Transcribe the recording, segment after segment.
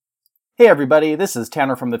Hey everybody, this is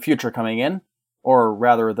Tanner from the future coming in. Or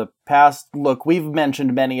rather, the past. Look, we've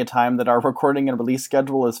mentioned many a time that our recording and release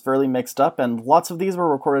schedule is fairly mixed up, and lots of these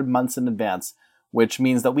were recorded months in advance, which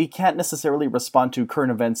means that we can't necessarily respond to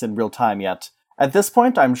current events in real time yet. At this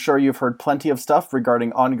point, I'm sure you've heard plenty of stuff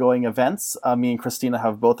regarding ongoing events. Me and Christina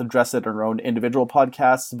have both addressed it in our own individual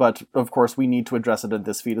podcasts, but of course we need to address it in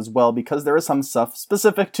this feed as well because there is some stuff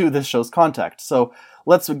specific to this show's context, so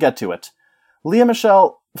let's get to it. Lea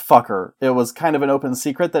Michele, fuck her. It was kind of an open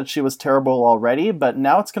secret that she was terrible already, but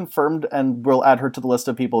now it's confirmed and we'll add her to the list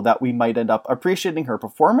of people that we might end up appreciating her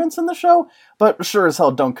performance in the show, but sure as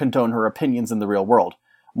hell don't condone her opinions in the real world.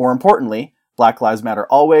 More importantly, Black Lives Matter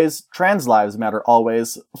always, trans lives matter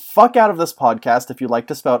always. Fuck out of this podcast if you like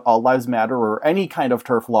to spout all lives matter or any kind of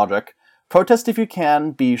turf logic. Protest if you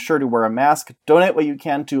can, be sure to wear a mask, donate what you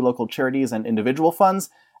can to local charities and individual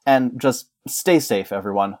funds, and just stay safe,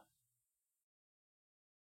 everyone.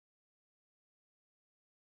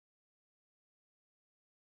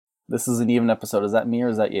 This is an even episode. Is that me or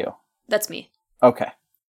is that you? That's me. Okay.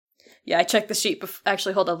 Yeah, I checked the sheet.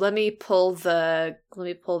 Actually, hold on. Let me pull that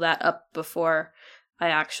up before I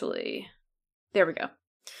actually. There we go.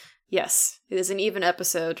 Yes, it is an even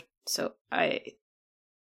episode. So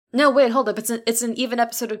No, wait, hold up. It's an even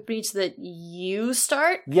episode which means that you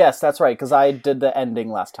start. Yes, that's right. Because I did the ending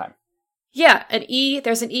last time. Yeah,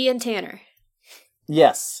 there's an E in Tanner.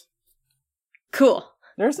 Yes. Cool.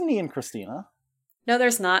 There's an E in Christina. No,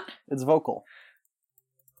 there's not. It's vocal.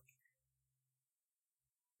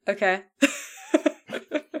 Okay.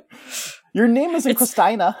 Your name isn't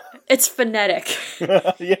Christina. It's phonetic.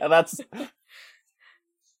 Yeah, that's...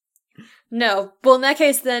 No. Well, in that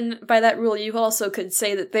case, then, by that rule, you also could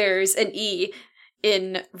say that there's an E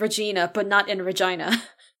in Regina, but not in Regina.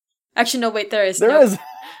 Actually, no, wait, there is. There is.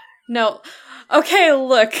 No. Okay,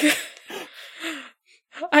 look.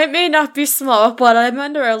 I may not be small, but I'm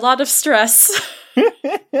under a lot of stress.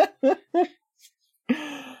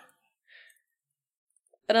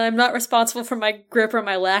 And I'm not responsible for my grip or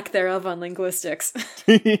my lack thereof on linguistics.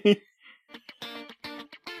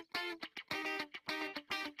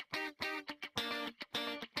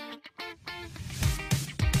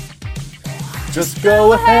 Just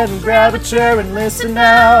go ahead and grab a chair and listen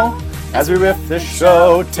now. As we riff the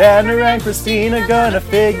show, Tanner and Christina gonna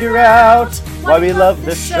figure out why we love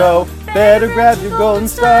this show. Better grab your golden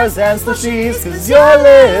stars and slushies, cause you're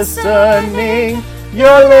listening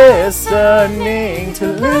to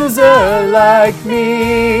Loser Like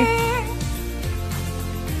Me.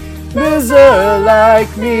 Loser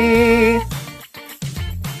Like Me.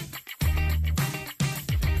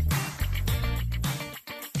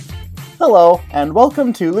 Hello, and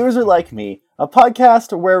welcome to Loser Like Me, a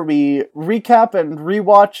podcast where we recap and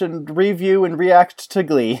rewatch and review and react to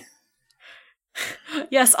Glee.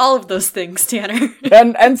 Yes, all of those things, Tanner.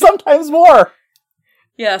 and sometimes more!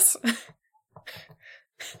 Yes.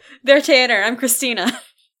 They're Tanner, I'm Christina.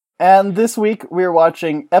 And this week we're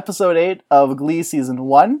watching episode 8 of Glee Season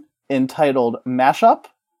 1, entitled Mashup.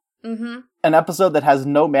 Mm-hmm. An episode that has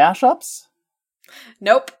no mashups.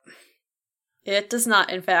 Nope. It does not,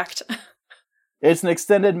 in fact. It's an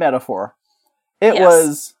extended metaphor. It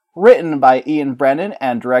was written by Ian Brennan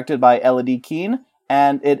and directed by Elodie Keene,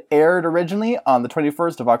 and it aired originally on the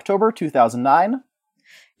 21st of October, 2009.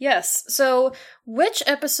 Yes, so which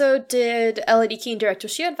episode did Elodie Keene direct?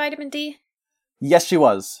 Was she on Vitamin D? Yes, she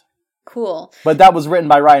was. Cool. But that was written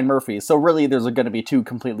by Ryan Murphy, so really there's going to be two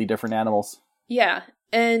completely different animals. Yeah,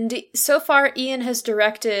 and so far Ian has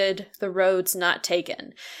directed The Roads Not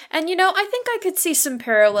Taken. And I think I could see some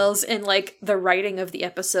parallels in, the writing of the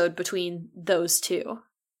episode between those two.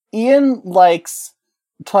 Ian likes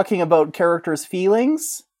talking about characters'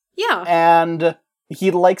 feelings. Yeah. And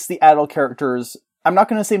he likes the adult characters. I'm not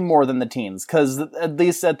going to say more than the teens, because at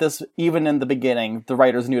least at this, even in the beginning, the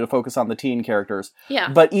writers knew to focus on the teen characters. Yeah.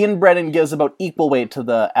 But Ian Brennan gives about equal weight to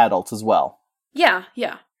the adults as well. Yeah.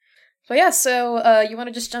 So you want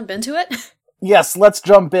to just jump into it? Yes, let's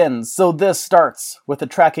jump in. So this starts with a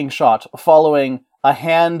tracking shot following a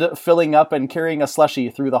hand filling up and carrying a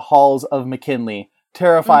slushie through the halls of McKinley,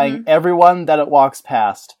 terrifying everyone that it walks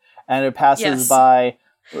past. And it passes by,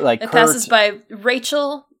 Kurt. Passes by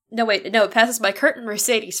Rachel. It passes by Kurt and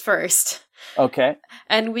Mercedes first. Okay.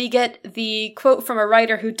 And we get the quote from a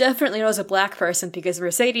writer who definitely knows a black person because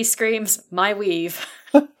Mercedes screams, "My weave."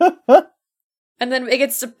 And then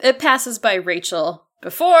it passes by Rachel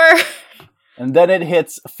before. And then it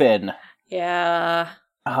hits Finn. Yeah.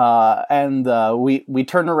 And we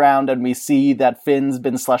turn around and we see that Finn's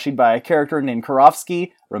been slushied by a character named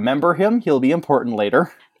Karofsky. Remember him? He'll be important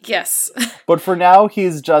later. Yes. But for now,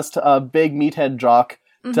 he's just a big meathead jock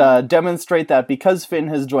to demonstrate that because Finn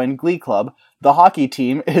has joined Glee Club, the hockey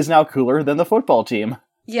team is now cooler than the football team.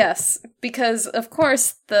 Yes, because of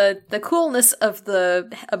course the coolness of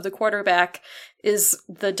the quarterback is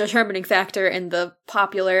the determining factor in the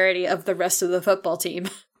popularity of the rest of the football team,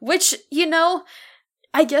 which, you know,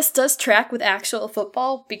 I guess does track with actual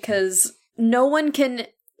football, because no one can,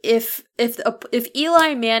 if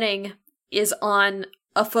Eli Manning is on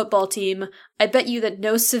a football team, I bet you that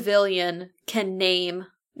no civilian can name,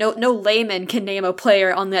 no layman can name a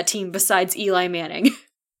player on that team besides Eli Manning.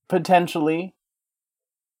 Potentially.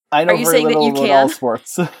 I know Are you very saying that little you about can? all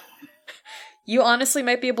sports. You honestly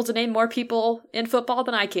might be able to name more people in football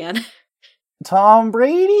than I can. Tom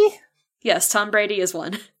Brady? Yes, Tom Brady is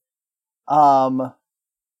one.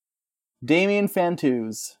 Damien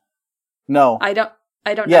Fantuz. No. I don't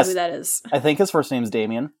know Yes. who that is. I think his first name's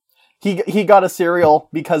Damien. He got a cereal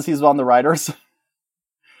because he's on the Riders.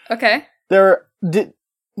 Okay. Do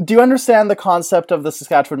you understand the concept of the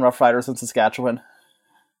Saskatchewan Roughriders in Saskatchewan?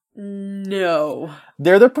 No.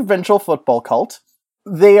 They're the provincial football cult.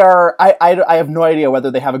 They are, I have no idea whether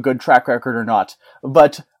they have a good track record or not,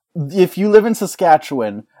 but if you live in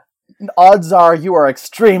Saskatchewan, odds are you are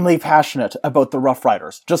extremely passionate about the Rough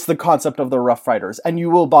Riders, just the concept of the Rough Riders, and you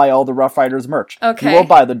will buy all the Rough Riders merch. Okay. You will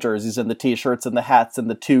buy the jerseys and the t-shirts and the hats and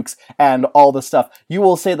the toques and all the stuff. You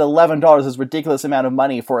will say that $11 is a ridiculous amount of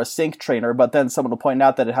money for a sink trainer, but then someone will point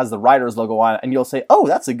out that it has the Riders logo on it, and you'll say, oh,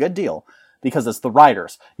 that's a good deal, because it's the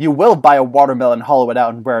Riders. You will buy a watermelon, hollow it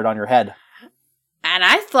out, and wear it on your head. And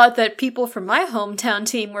I thought that people from my hometown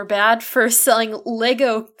team were bad for selling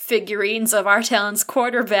Lego figurines of our town's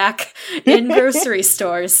quarterback in grocery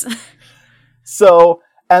stores. So,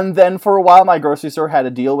 and then for a while my grocery store had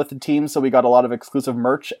a deal with the team, so we got a lot of exclusive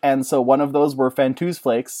merch, and so one of those were Fantuz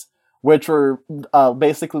Flakes, which were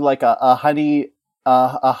basically like a honey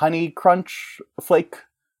crunch flake.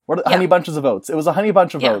 Honey bunches of oats. It was a honey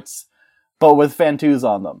bunch of oats, but with Fantuz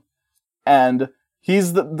on them. And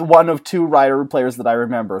he's the one of two Rider players that I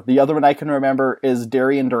remember. The other one I can remember is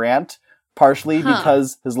Darian Durant, partially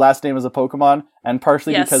because his last name is a Pokemon, and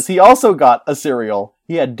partially because he also got a cereal.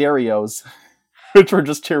 He had Darios, which were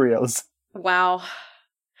just Cheerios. Wow.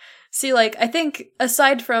 See, like, I think,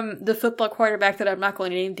 aside from the football quarterback that I'm not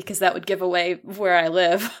going to name because that would give away where I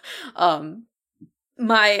live,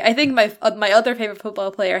 I think my other favorite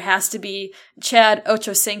football player has to be Chad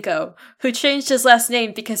Ochocinco, who changed his last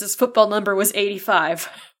name because his football number was 85.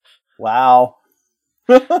 Wow.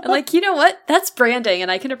 And like, you know what? That's branding, and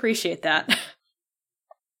I can appreciate that.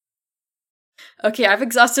 Okay, I've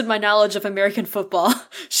exhausted my knowledge of American football.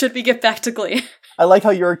 Should we get back to Glee? I like how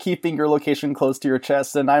you're keeping your location close to your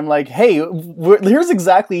chest, and I'm like, hey, here's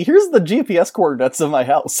the GPS coordinates of my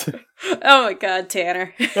house. Oh my god,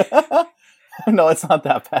 Tanner. No, it's not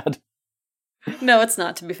that bad. No, it's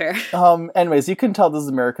not, to be fair. Anyways, you can tell this is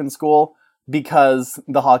American school because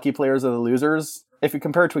the hockey players are the losers. If you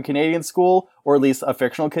compare it to a Canadian school, or at least a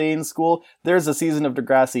fictional Canadian school, there's a season of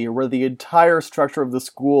Degrassi where the entire structure of the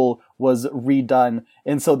school was redone,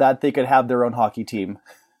 and so that they could have their own hockey team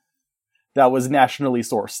that was nationally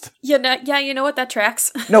sourced. Yeah, you know what? That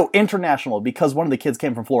tracks. No, international, because one of the kids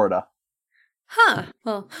came from Florida. Huh.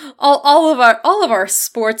 Well, all of our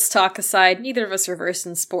sports talk aside, neither of us are versed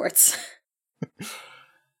in sports.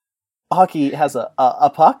 Hockey has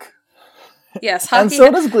a puck. Yes, hockey. And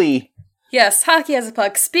so does Glee. Yes, hockey has a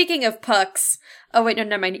puck. Speaking of pucks, oh wait, no,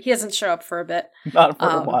 never mind. He doesn't show up for a bit. Not for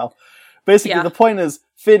a while. Basically, the point is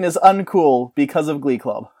Finn is uncool because of Glee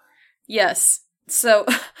Club. Yes. So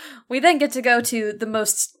we then get to go to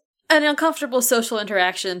an uncomfortable social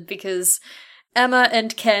interaction because Emma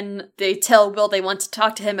and Ken, they tell Will they want to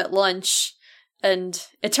talk to him at lunch, and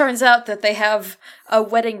it turns out that they have a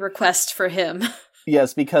wedding request for him.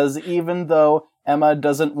 Yes, because even though Emma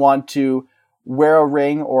doesn't want to wear a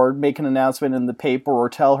ring or make an announcement in the paper or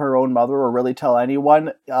tell her own mother or really tell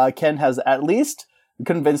anyone, Ken has at least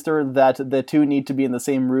convinced her that the two need to be in the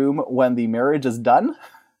same room when the marriage is done.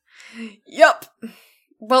 Yep.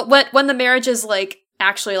 Well, when the marriage is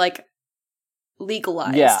actually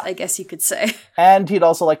legalized, I guess you could say. And he'd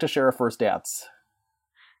also like to share a first dance.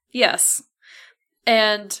 Yes.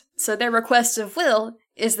 And so their request of Will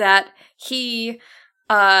is that he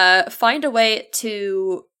find a way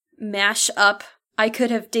to mash up I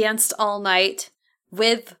Could Have Danced All Night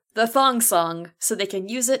with the thong song so they can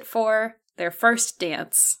use it for their first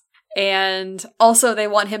dance. And also they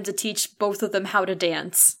want him to teach both of them how to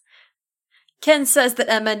dance. Ken says that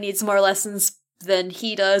Emma needs more lessons than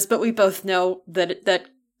he does, but we both know that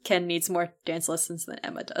Ken needs more dance lessons than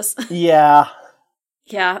Emma does. Yeah.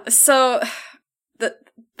 Yeah, so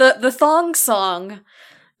the thong song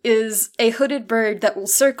is a hooded bird that will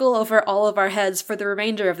circle over all of our heads for the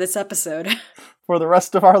remainder of this episode. For the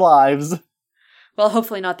rest of our lives. Well,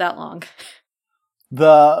 hopefully not that long.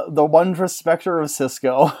 The wondrous specter of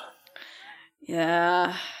Cisco.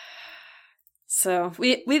 Yeah. So,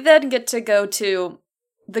 we then get to go to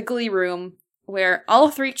the Glee room, where all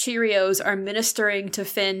 3 Cheerios are ministering to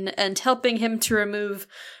Finn and helping him to remove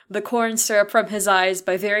the corn syrup from his eyes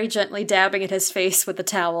by very gently dabbing at his face with a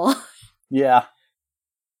towel. Yeah.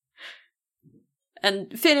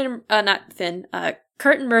 And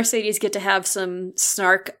Kurt and Mercedes get to have some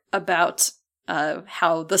snark about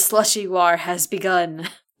how the slushy war has begun.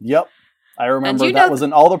 Yep. I remember that was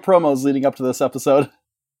in all the promos leading up to this episode.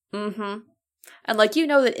 Mm-hmm. And, that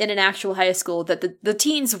in an actual high school, that the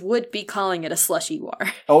teens would be calling it a slushy war.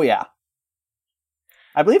 Oh, yeah.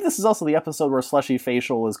 I believe this is also the episode where slushy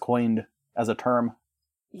facial is coined as a term.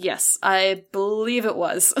 Yes, I believe it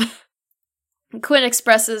was. Quinn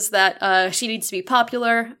expresses that she needs to be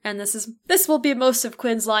popular, and this will be most of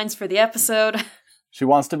Quinn's lines for the episode. She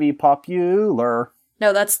wants to be popular.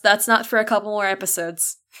 No, that's not for a couple more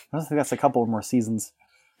episodes. I don't think that's a couple more seasons.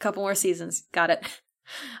 Couple more seasons, got it.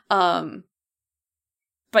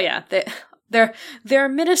 But yeah, they're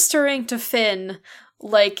ministering to Finn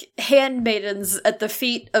like handmaidens at the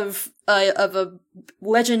feet of a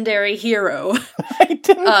legendary hero. I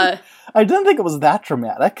didn't think it was that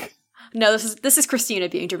dramatic. No, this is Christina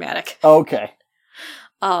being dramatic. Okay.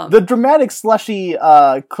 The dramatic slushy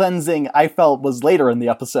cleansing I felt was later in the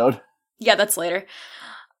episode. Yeah, that's later.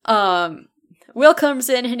 Will comes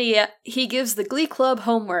in and he gives the Glee Club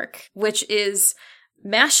homework, which is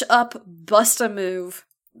mash up Bust a Move.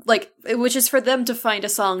 Which is for them to find a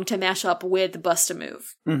song to mash up with Bust a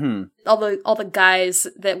Move. Mm-hmm. All the guys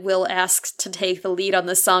that Will asks to take the lead on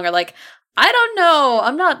this song are like, I don't know.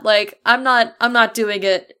 I'm not doing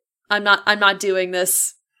it. I'm not doing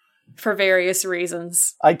this for various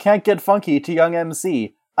reasons. I can't get funky to young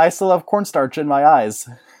MC. I still have cornstarch in my eyes.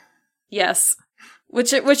 Yes.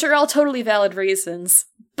 Which are all totally valid reasons.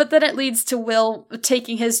 But then it leads to Will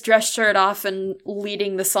taking his dress shirt off and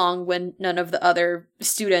leading the song when none of the other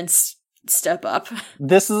students step up.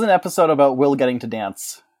 This is an episode about Will getting to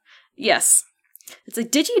dance. Yes. It's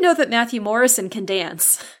like, did you know that Matthew Morrison can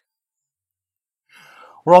dance?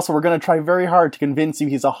 We're going to try very hard to convince you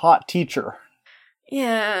he's a hot teacher.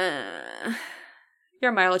 Yeah.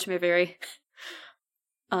 Your mileage may vary.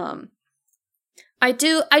 I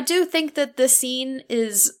do think that this scene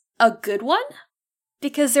is a good one.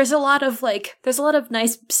 Because there's a lot of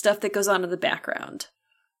nice stuff that goes on in the background.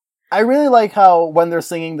 I really like how when they're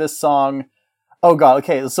singing this song, oh god,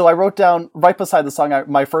 okay, so I wrote down, right beside the song,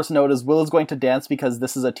 my first note is, Will is going to dance because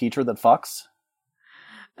this is a teacher that fucks.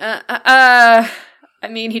 I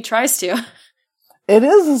mean, he tries to. It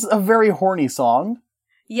is a very horny song.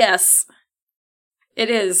 Yes. It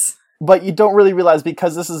is. But you don't really realize,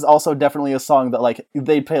 because this is also definitely a song that,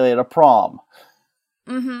 they'd play at a prom.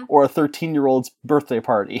 Mm-hmm. Or a 13-year-old's birthday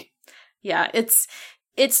party. Yeah,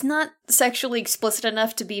 it's not sexually explicit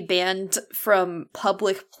enough to be banned from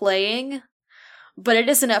public playing, but it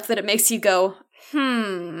is enough that it makes you go,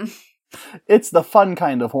 It's the fun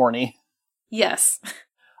kind of horny. Yes.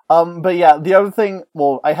 But yeah, the other thing,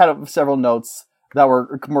 I had several notes that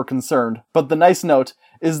were more concerned, but the nice note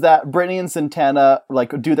is that Brittany and Santana,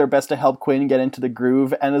 do their best to help Quinn get into the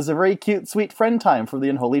groove, and is a very cute, sweet friend time for the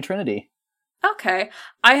Unholy Trinity. Okay.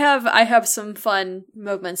 I have some fun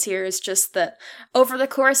moments here. It's just that over the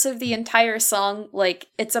course of the entire song,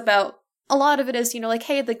 it's about, a lot of it is,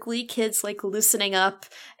 hey, the Glee kids, loosening up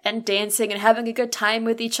and dancing and having a good time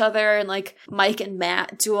with each other, and, Mike and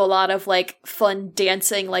Matt do a lot of, fun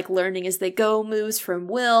dancing, learning as they go moves from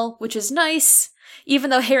Will, which is nice,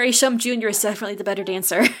 even though Harry Shum Jr. is definitely the better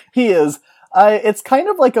dancer. He is. It's kind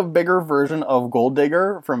of like a bigger version of Gold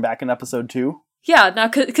Digger from back in episode 2. Yeah, now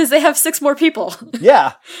because they have 6 more people.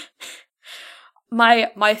 Yeah.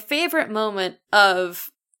 My favorite moment of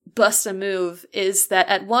Bust a Move is that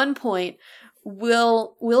at one point,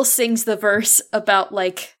 Will sings the verse about,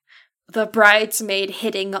 the bridesmaid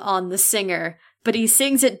hitting on the singer, but he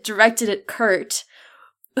sings it directed at Kurt,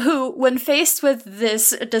 who, when faced with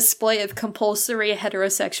this display of compulsory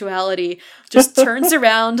heterosexuality, just turns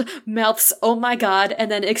around, mouths, "Oh my god," and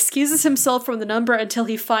then excuses himself from the number until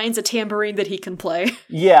he finds a tambourine that he can play.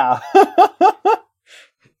 Yeah.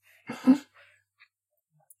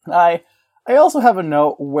 I also have a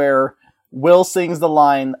note where Will sings the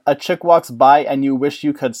line, "A chick walks by and you wish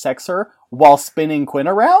you could sex her," while spinning Quinn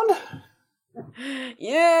around.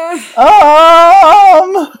 Yeah.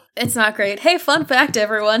 It's not great. Hey, fun fact,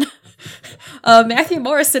 everyone. Matthew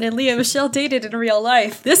Morrison and Leah Michelle dated in real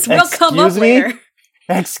life. This will come up later.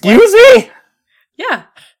 Excuse me? Yeah.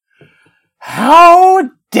 How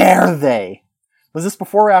dare they? Was this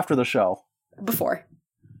before or after the show? Before.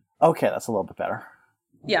 Okay, that's a little bit better.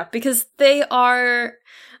 Yeah, because they are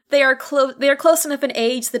close enough in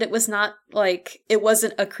age that it was not like it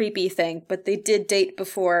wasn't a creepy thing, but they did date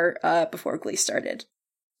before Glee started.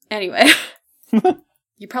 Anyway,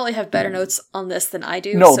 you probably have better notes on this than I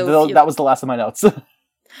do. No, so that was the last of my notes.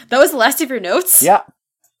 that was the last of your notes? Yeah.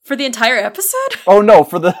 For the entire episode? Oh no,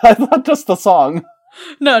 I thought just the song.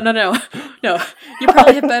 No. You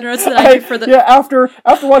probably have better notes than I do for the... Yeah, after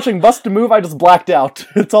watching Bust a Move, I just blacked out.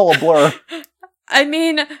 It's all a blur. I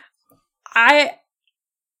mean, I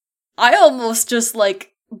almost just,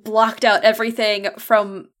 like, blocked out everything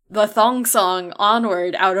from the thong song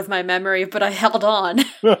onward out of my memory, but I held on.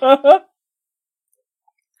 But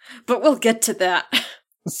we'll get to that.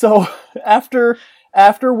 So, after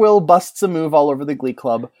Will busts a move all over the Glee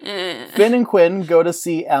Club, Finn and Quinn go to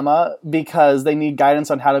see Emma because they need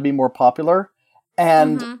guidance on how to be more popular.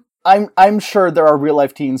 And I'm sure there are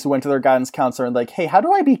real-life teens who went to their guidance counselor and like, hey, how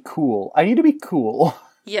do I be cool? I need to be cool.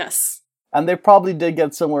 Yes. And they probably did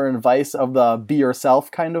get similar advice of the be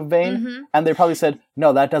yourself kind of vein. And they probably said,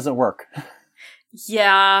 no, that doesn't work.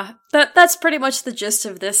 Yeah, that's pretty much the gist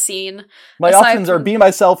of this scene. My options are be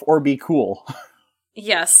myself or be cool.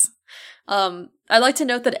 Yes. I'd like to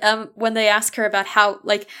note that when they ask her about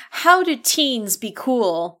how do teens be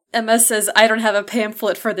cool, Emma says, I don't have a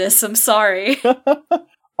pamphlet for this, I'm sorry.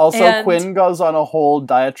 Also, Quinn goes on a whole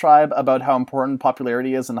diatribe about how important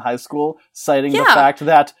popularity is in high school, citing the fact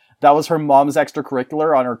that was her mom's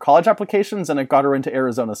extracurricular on her college applications, and it got her into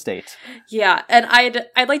Arizona State. Yeah, and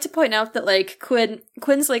I'd like to point out that like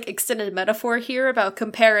Quinn's like extended metaphor here about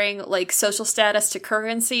comparing like social status to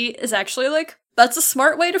currency is actually like that's a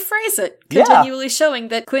smart way to phrase it. Continually showing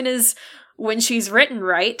that Quinn is, when she's written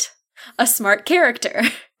right, a smart character.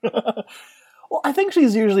 Well, I think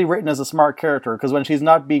she's usually written as a smart character, because when she's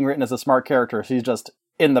not being written as a smart character, she's just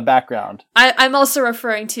in the background. I'm also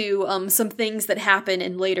referring to some things that happen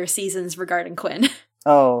in later seasons regarding Quinn.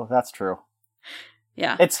 Oh, that's true.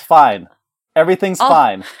 Yeah. It's fine. Everything's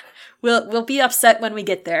fine. We'll be upset when we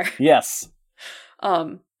get there. Yes.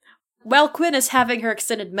 While Quinn is having her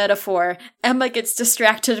extended metaphor, Emma gets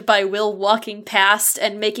distracted by Will walking past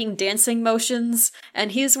and making dancing motions,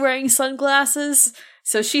 and he's wearing sunglasses.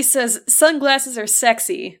 So she says, sunglasses are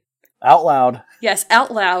sexy. Out loud. Yes,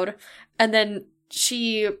 out loud. And then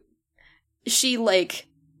she like,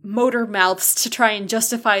 motor mouths to try and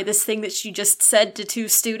justify this thing that she just said to two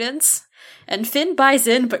students. And Finn buys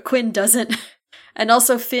in, but Quinn doesn't. And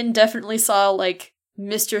also Finn definitely saw, like,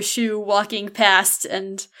 Mr. Shu walking past,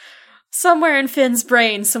 and somewhere in Finn's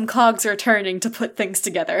brain, some cogs are turning to put things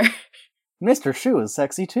together. Mr. Shu is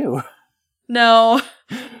sexy too. No,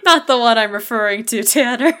 not the one I'm referring to,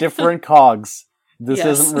 Tanner. Different cogs. This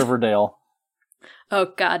isn't Riverdale.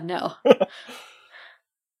 Oh God, no.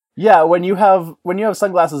 Yeah, when you have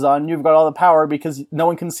sunglasses on, you've got all the power because no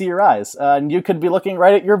one can see your eyes, and you could be looking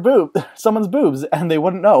right at your someone's boobs, and they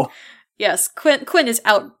wouldn't know. Yes, Quinn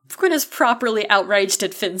is properly outraged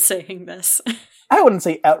at Finn saying this. I wouldn't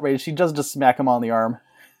say outraged. She does just smack him on the arm.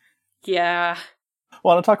 Yeah.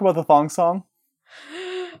 Want to talk about the thong song?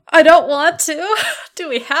 I don't want to. Do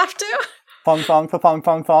we have to? Thong thong, thong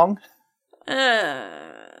thong thong.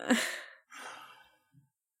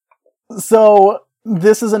 So,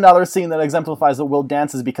 this is another scene that exemplifies that Will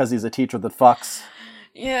dances because he's a teacher that fucks.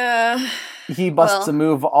 Yeah. He busts a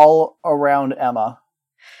move all around Emma.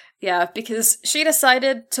 Yeah, because she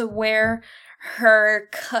decided to wear her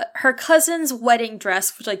cousin's wedding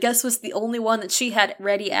dress, which I guess was the only one that she had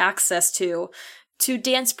ready access to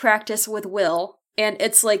dance practice with Will. And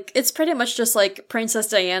it's pretty much just like Princess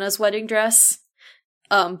Diana's wedding dress.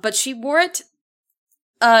 But she wore it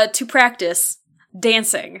to practice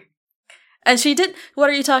dancing. And she didn't, what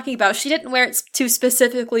are you talking about? She didn't wear it to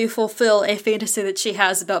specifically fulfill a fantasy that she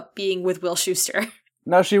has about being with Will Schuester.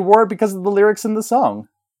 No, she wore it because of the lyrics in the song.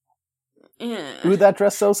 Ooh, that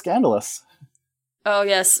dress so scandalous. Oh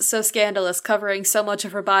yes, so scandalous, covering so much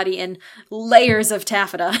of her body in layers of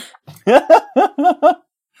taffeta.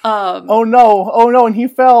 Oh no, and he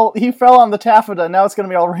fell on the taffeta, now it's gonna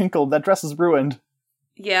be all wrinkled. That dress is ruined.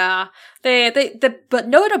 Yeah. But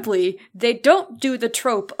notably, they don't do the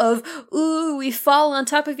trope of, ooh, we fall on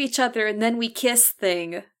top of each other and then we kiss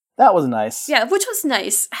thing. That was nice. Yeah, which was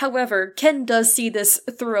nice. However, Ken does see this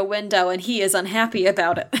through a window and he is unhappy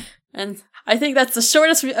about it. And I think that's the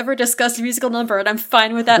shortest we've ever discussed a musical number, and I'm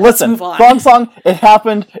fine with that. Listen, let's move on. Song, it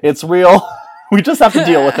happened, it's real. We just have to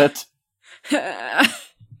deal with it.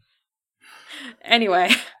 Anyway,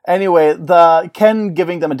 the Ken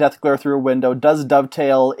giving them a death glare through a window does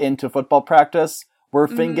dovetail into football practice, where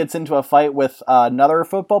Finn gets into a fight with another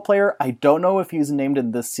football player. I don't know if he's named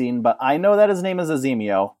in this scene, but I know that his name is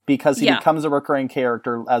Azemio, because he becomes a recurring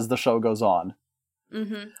character as the show goes on.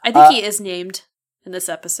 I think he is named in this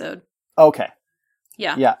episode. Okay.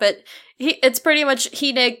 Yeah. But it's pretty much,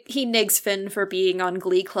 he nigs Finn for being on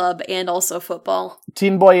Glee Club and also football.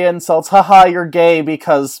 Teen Boy insults, haha, you're gay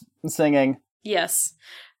because singing. Yes.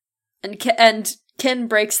 And Ken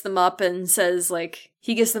breaks them up and says, like,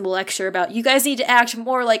 he gives them a lecture about, you guys need to act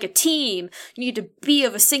more like a team. You need to be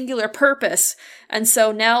of a singular purpose. And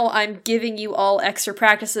so now I'm giving you all extra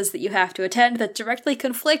practices that you have to attend that directly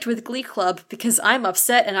conflict with Glee Club because I'm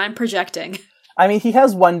upset and I'm projecting. I mean, he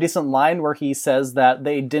has one decent line where he says that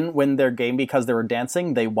they didn't win their game because they were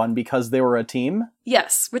dancing. They won because they were a team.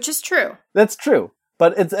 Yes, which is true. That's true.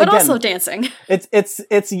 But again, also dancing.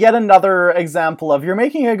 It's yet another example of, you're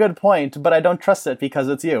making a good point, but I don't trust it because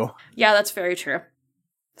it's you. Yeah, that's very true.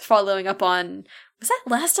 Following up on, was that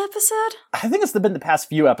last episode? I think it's been the past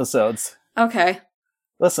few episodes. Okay.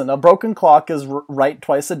 Listen, a broken clock is right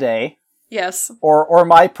twice a day. Yes. Or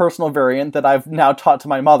my personal variant that I've now taught to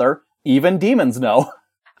my mother, even demons know.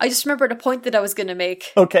 I just remembered a point that I was going to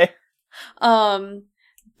make. Okay.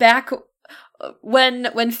 Back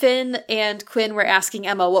when Finn and Quinn were asking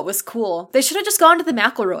Emma what was cool, they should have just gone to the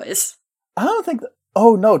McElroys. I don't think that...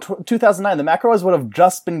 Oh no, 2009. The McElroys would have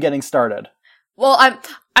just been getting started. Well,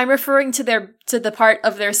 I'm referring to the part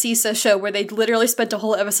of their CISA show where they literally spent a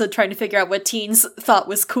whole episode trying to figure out what teens thought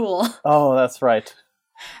was cool. Oh, that's right.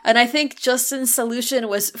 And I think Justin's solution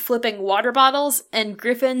was flipping water bottles, and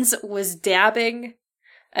Griffin's was dabbing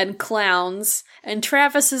and clowns, and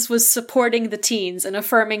Travis's was supporting the teens and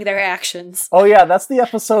affirming their actions. Oh yeah, that's the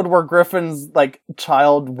episode where Griffin's,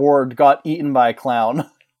 child ward got eaten by a clown.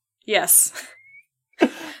 Yes.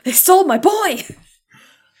 They stole my boy!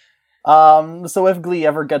 So if Glee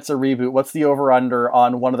ever gets a reboot, what's the over-under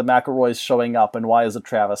on one of the McElroys showing up, and why is it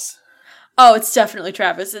Travis? Oh, it's definitely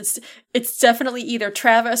Travis. It's definitely either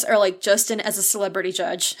Travis or, Justin as a celebrity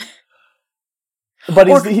judge. But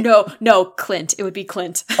no, Clint. It would be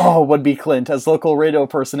Clint. Oh, would be Clint as local radio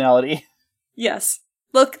personality. Yes.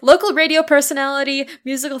 Look, local radio personality,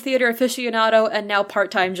 musical theater aficionado, and now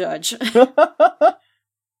part-time judge.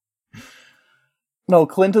 No,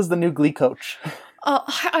 Clint is the new Glee coach. Oh,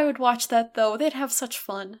 I would watch that, though. They'd have such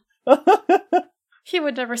fun. He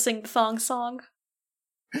would never sing the thong song.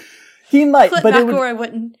 He might, Clint but McElroy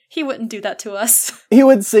wouldn't do that to us. He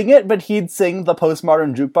would sing it, but he'd sing the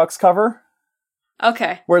postmodern jukebox cover.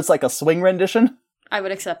 Okay. Where it's like a swing rendition. I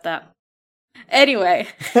would accept that. Anyway.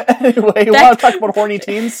 You want to talk about horny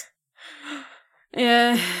teens?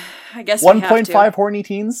 Yeah, I guess 1.5 horny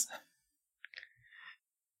teens?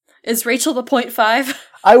 Is Rachel the 0.5?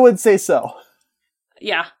 I would say so.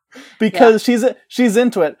 Yeah. Because she's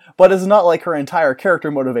into it, but it's not like her entire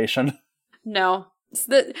character motivation. No.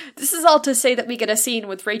 This is all to say that we get a scene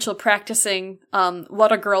with Rachel practicing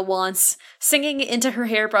What a Girl Wants, singing into her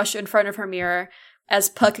hairbrush in front of her mirror, as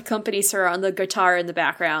Puck accompanies her on the guitar in the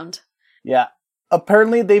background. Yeah.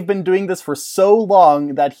 Apparently they've been doing this for so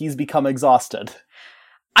long that he's become exhausted.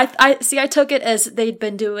 I took it as they'd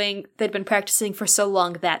been practicing for so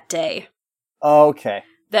long that day. Okay.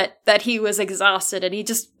 That he was exhausted, and he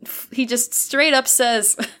just straight up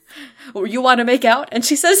says, "You want to make out?" And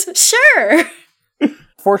she says, "Sure."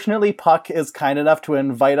 Fortunately, Puck is kind enough to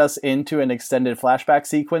invite us into an extended flashback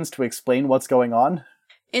sequence to explain what's going on.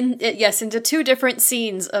 Into 2 different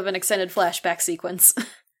scenes of an extended flashback sequence.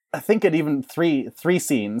 I think it even three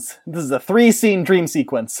scenes. This is a 3-scene dream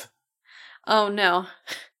sequence. Oh no.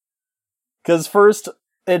 Because first,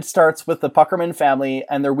 it starts with the Puckerman family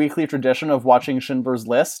and their weekly tradition of watching Schindler's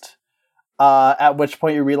List, at which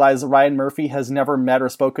point you realize Ryan Murphy has never met or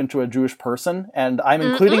spoken to a Jewish person, and I'm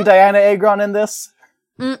including Diana Agron in this.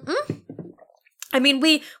 I mean,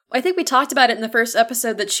 I think we talked about it in the first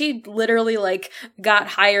episode that she literally, got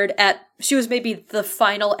hired she was maybe the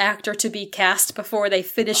final actor to be cast before they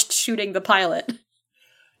finished shooting the pilot.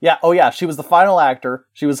 Yeah, oh yeah, she was the final actor.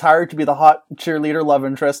 She was hired to be the hot cheerleader love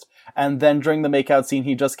interest, and then during the makeout scene,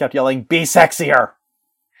 he just kept yelling, "Be sexier!"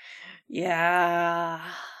 Yeah.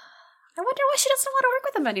 I wonder why she doesn't want to work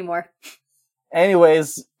with him anymore.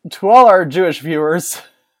 Anyways, to all our Jewish viewers...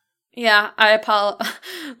 Yeah,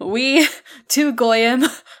 we, too, Goyim,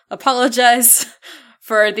 apologize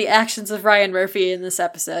for the actions of Ryan Murphy in this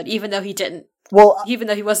episode, even though he didn't. Well, even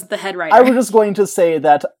though he wasn't the head writer. I was just going to say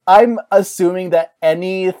that I'm assuming that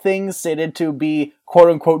anything stated to be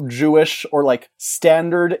quote-unquote Jewish or,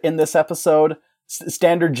 standard in this episode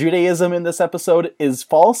standard Judaism in this episode is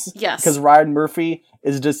false. Yes. Because Ryan Murphy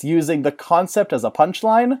is just using the concept as a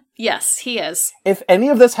punchline. Yes, he is. If any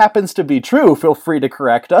of this happens to be true, feel free to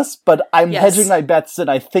correct us, but I'm hedging my bets and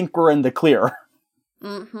I think we're in the clear.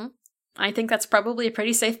 Mm-hmm. I think that's probably a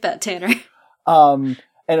pretty safe bet, Tanner.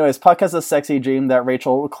 Anyways, Puck has a sexy dream that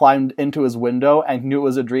Rachel climbed into his window and knew it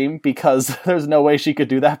was a dream because there's no way she could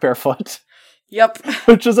do that barefoot. Yep.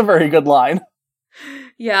 Which is a very good line.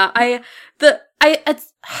 Yeah, I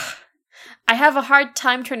have a hard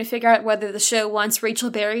time trying to figure out whether the show wants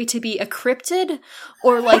Rachel Berry to be a cryptid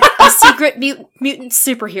or like a secret mutant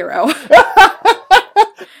superhero.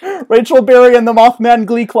 Rachel Berry and the Mothman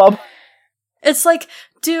Glee Club. It's like,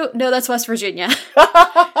 no, that's West Virginia.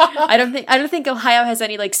 I don't think Ohio has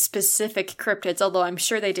any like specific cryptids, although I'm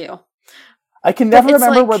sure they do. I can never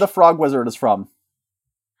remember where the Frog Wizard is from.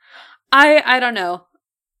 I don't know.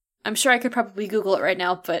 I'm sure I could probably Google it right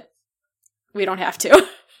now, but we don't have to.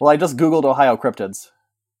 Well, I just Googled Ohio cryptids.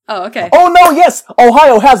 Oh, okay. Oh no, yes!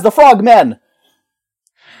 Ohio has the Frogmen!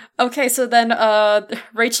 Okay, so then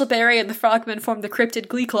Rachel Berry and the Frogmen form the Cryptid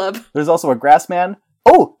Glee Club. There's also a Grassman.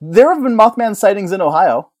 Oh, there have been Mothman sightings in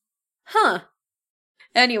Ohio. Huh.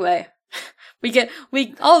 Anyway,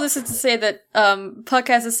 all this is to say that Puck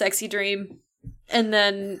has a sexy dream, and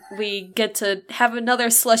then we get to have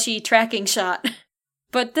another slushy tracking shot.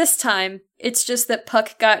 But this time, it's just that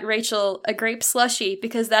Puck got Rachel a grape slushie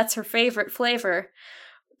because that's her favorite flavor.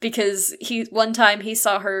 Because one time he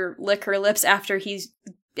saw her lick her lips after he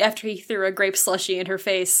threw a grape slushie in her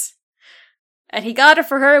face. And he got it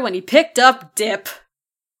for her when he picked up dip.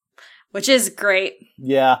 Which is great.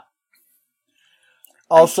 Yeah.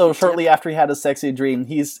 Also, shortly after he had a sexy dream,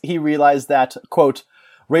 he realized that, quote,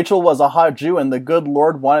 Rachel was a hot Jew and the good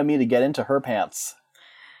Lord wanted me to get into her pants.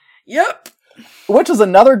 Yep. Which is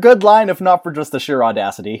another good line, if not for just the sheer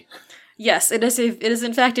audacity. Yes, it is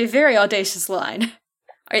in fact a very audacious line.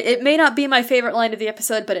 It may not be my favorite line of the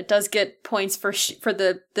episode, but it does get points for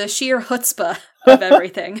the sheer chutzpah of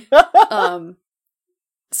everything.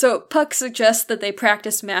 So Puck suggests that they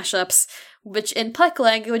practice mashups, which in Puck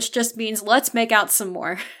language just means let's make out some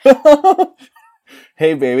more.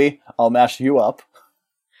 Hey baby, I'll mash you up.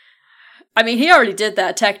 I mean, he already did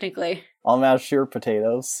that, technically. I'll mash your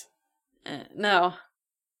potatoes. No.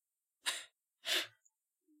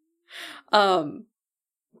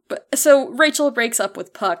 But so Rachel breaks up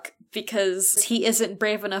with Puck because he isn't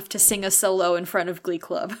brave enough to sing a solo in front of Glee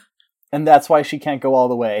Club. And that's why she can't go all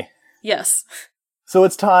the way. Yes. So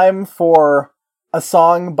it's time for a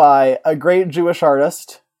song by a great Jewish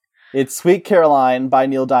artist. It's Sweet Caroline by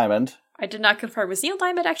Neil Diamond. I did not confirm. Was Neil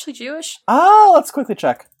Diamond actually Jewish? Let's quickly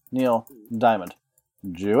check. Neil Diamond.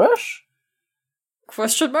 Jewish?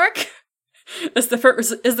 Question mark? Is the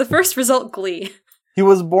first result Glee? He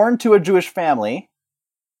was born to a Jewish family.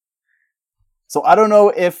 So I don't know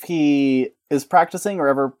if he is practicing or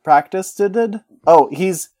ever practiced it. Oh,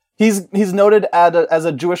 he's noted as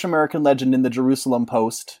a Jewish American legend in the Jerusalem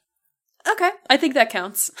Post. Okay, I think that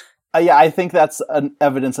counts. Yeah, I think that's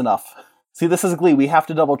evidence enough. See, this is Glee. We have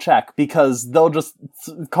to double check because they'll just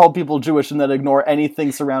call people Jewish and then ignore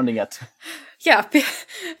anything surrounding it. Yeah,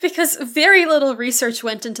 because very little research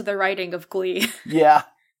went into the writing of Glee. Yeah.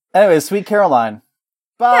 Anyway, Sweet Caroline.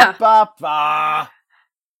 Ba, Yeah. ba, ba.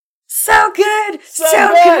 So good! So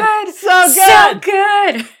good! So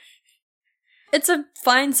good! It's a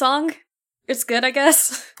fine song. It's good, I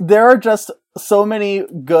guess. There are just so many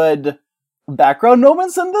good background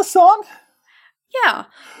moments in this song. Yeah,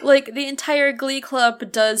 like the entire Glee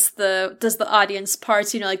Club does the audience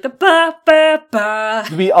parts, like the ba ba ba.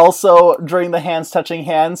 We also, during the hands touching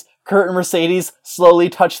hands, Kurt and Mercedes slowly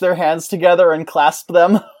touch their hands together and clasp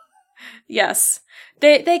them. Yes,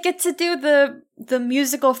 they get to do the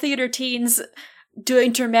musical theater teens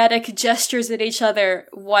doing dramatic gestures at each other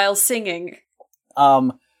while singing.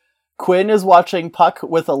 Quinn is watching Puck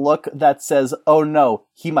with a look that says, oh no,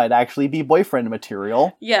 he might actually be boyfriend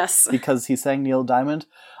material. Yes. Because he sang Neil Diamond.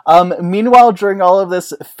 Meanwhile, during all of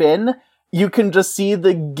this, Finn, you can just see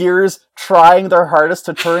the gears trying their hardest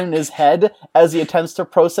to turn in his head as he attempts to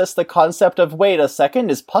process the concept of, wait a second,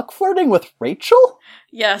 is Puck flirting with Rachel?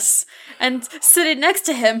 Yes. And sitting next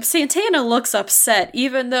to him, Santana looks upset,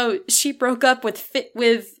 even though she broke up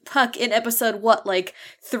with Puck in episode,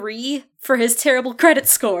 3 for his terrible credit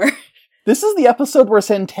score. This is the episode where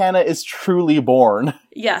Santana is truly born.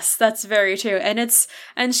 Yes, that's very true.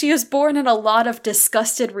 And she is born in a lot of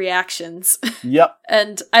disgusted reactions. Yep.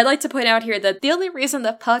 And I'd like to point out here that the only reason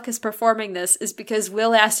that Puck is performing this is because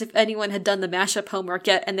Will asked if anyone had done the mashup homework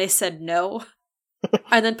yet, and they said no.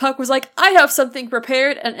 And then Puck was like, I have something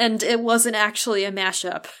prepared, and it wasn't actually a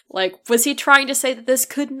mashup. Like, was he trying to say that this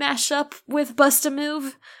could mash up with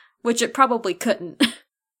Bust-a-Move? Which it probably couldn't.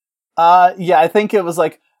 Yeah, I think it was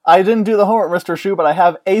like, I didn't do the homework, Mr. Shu, but I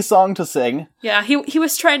have a song to sing. Yeah, he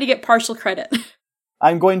was trying to get partial credit.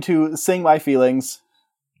 I'm going to sing my feelings.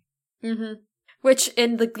 Mm-hmm. Which,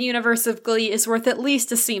 in the universe of Glee, is worth at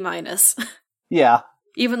least a C-. Yeah.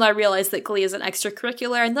 Even though I realize that Glee is an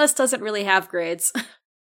extracurricular and thus doesn't really have grades.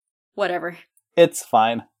 Whatever. It's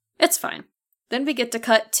fine. It's fine. Then we get to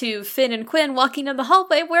cut to Finn and Quinn walking down the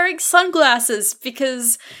hallway wearing sunglasses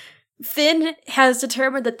because Finn has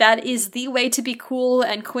determined that that is the way to be cool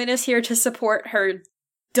and Quinn is here to support her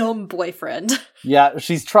dumb boyfriend. Yeah,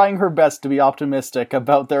 she's trying her best to be optimistic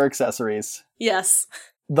about their accessories. Yes.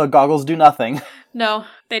 The goggles do nothing. No,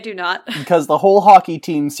 they do not. Because the whole hockey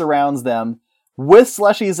team surrounds them with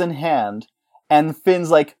slushies in hand, and Finn's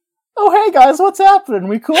like, oh hey guys, what's happening?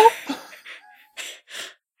 We cool?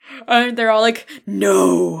 And they're all like,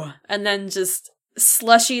 no! And then just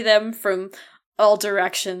slushy them from all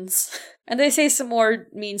directions. And they say some more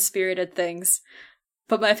mean-spirited things.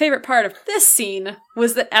 But my favorite part of this scene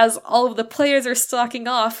was that as all of the players are stalking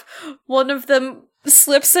off, one of them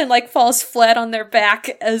slips and like falls flat on their back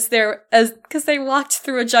because they walked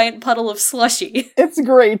through a giant puddle of slushy. It's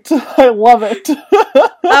great. I love it.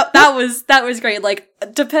 that was great. Like,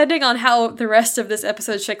 depending on how the rest of this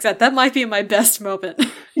episode checks out, that might be my best moment.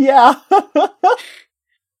 Yeah.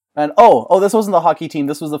 And this wasn't the hockey team,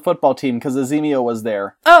 this was the football team because Azimio was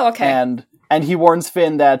there. Oh, okay. And he warns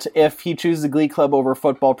Finn that if he chooses Glee Club over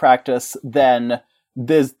football practice, then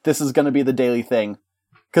this is going to be the daily thing.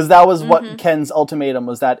 Because that was what Ken's ultimatum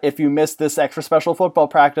was, that if you miss this extra special football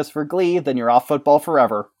practice for Glee, then you're off football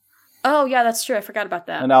forever. Oh, yeah, that's true. I forgot about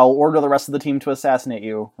that. And I'll order the rest of the team to assassinate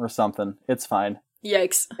you, or something. It's fine.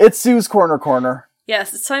 Yikes. It's Sue's Corner.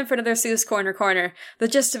 Yes, it's time for another Sue's Corner. The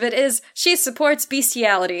gist of it is, she supports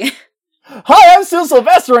bestiality. Hi, I'm Sue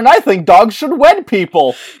Sylvester, and I think dogs should wed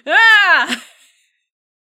people! Ah!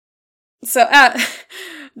 So,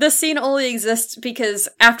 this scene only exists because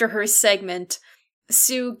after her segment,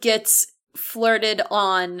 Sue gets flirted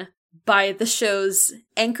on by the show's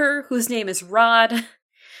anchor, whose name is Rod,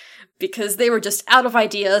 because they were just out of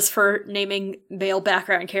ideas for naming male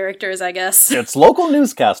background characters, I guess. It's local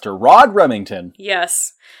newscaster Rod Remington.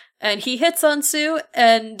 Yes. And he hits on Sue,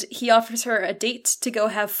 and he offers her a date to go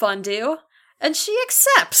have fondue, and she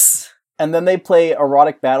accepts. And then they play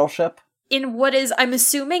Erotic Battleship. In what is, I'm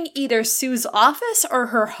assuming, either Sue's office or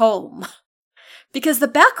her home. Because the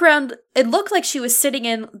background, it looked like she was sitting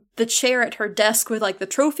in the chair at her desk with, like, the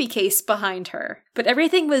trophy case behind her. But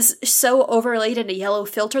everything was so overlaid in a yellow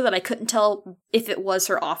filter that I couldn't tell if it was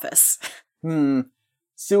her office.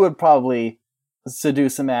 Sue would probably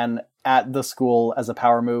seduce a man at the school as a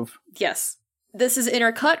power move. Yes. This is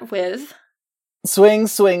intercut with... Swing,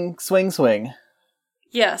 swing, swing, swing.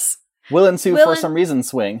 Yes. Will and Sue, for some reason,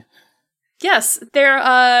 swing. Yes,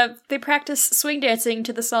 they practice swing dancing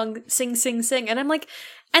to the song Sing, Sing, Sing, and I'm like,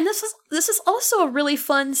 and this is also a really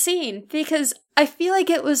fun scene, because I feel like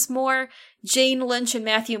it was more Jane Lynch and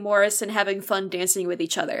Matthew Morrison having fun dancing with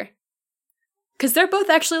each other. Because they're both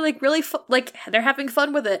actually, like, really, they're having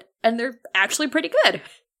fun with it, and they're actually pretty good.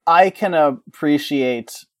 I can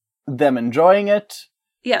appreciate them enjoying it.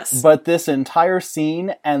 Yes. But this entire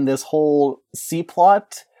scene and this whole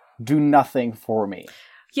C-plot do nothing for me.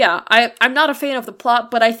 Yeah, I'm not a fan of the plot,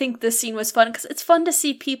 but I think this scene was fun because it's fun to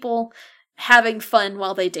see people having fun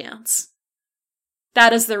while they dance.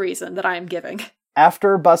 That is the reason that I am giving.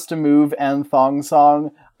 After Bust-a-Move and Thong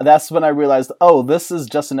Song, that's when I realized, this is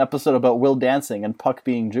just an episode about Will dancing and Puck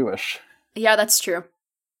being Jewish. Yeah, that's true.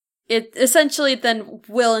 It essentially then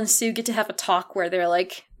Will and Sue get to have a talk where they're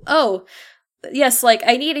like, oh, yes, like,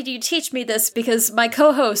 I needed you to teach me this because my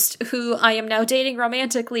co-host, who I am now dating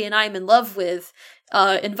romantically and I'm in love with,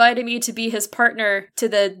 invited me to be his partner to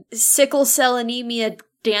the sickle cell anemia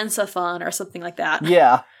dance-a-thon or something like that.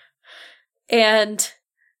 Yeah. And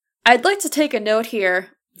I'd like to take a note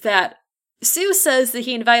here that Sue says that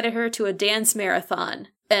he invited her to a dance marathon,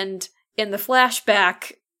 and in the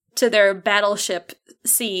flashback to their battleship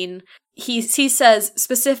scene, he says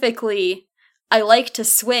specifically, I like to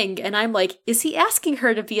swing, and I'm like, is he asking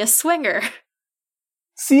her to be a swinger?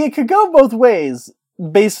 See, it could go both ways,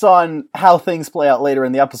 based on how things play out later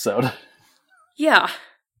in the episode. Yeah,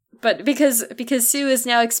 but because Sue is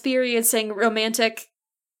now experiencing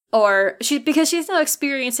because she's now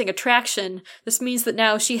experiencing attraction, this means that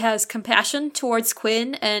now she has compassion towards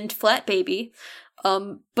Quinn and Flat Baby,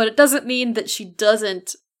 but it doesn't mean that she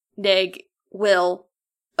doesn't nag Will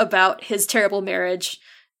about his terrible marriage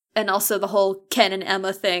and also the whole Ken and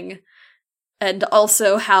Emma thing, and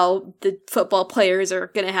also how the football players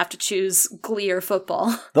are gonna have to choose Glee or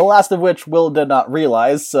football. The last of which Will did not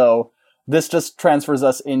realize, so this just transfers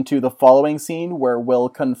us into the following scene where Will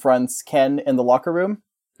confronts Ken in the locker room.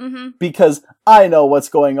 Mm-hmm. Because I know what's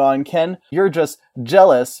going on, Ken. You're just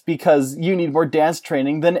jealous because you need more dance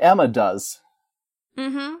training than Emma does.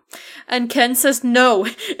 Mm-hmm. And Ken says, no,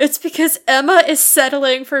 it's because Emma is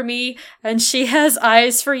settling for me and she has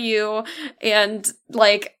eyes for you, and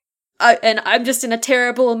I'm just in a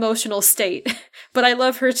terrible emotional state. But I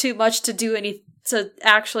love her too much to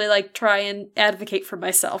actually try and advocate for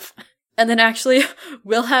myself. And then actually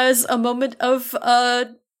Will has a moment of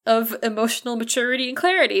emotional maturity and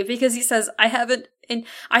clarity, because he says, I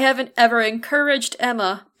haven't ever encouraged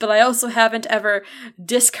Emma, but I also haven't ever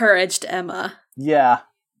discouraged Emma. Yeah.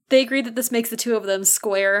 They agree that this makes the two of them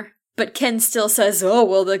square, but Ken still says, oh,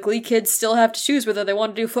 well, the Glee kids still have to choose whether they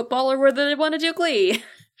want to do football or whether they want to do Glee.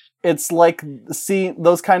 It's like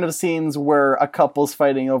those kind of scenes where a couple's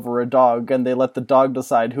fighting over a dog and they let the dog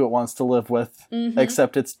decide who it wants to live with,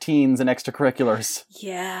 except it's teens and extracurriculars.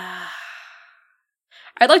 Yeah.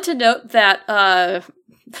 I'd like to note that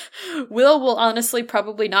will honestly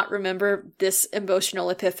probably not remember this emotional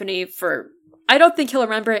epiphany I don't think he'll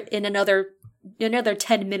remember it in another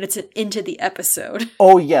 10 minutes into the episode.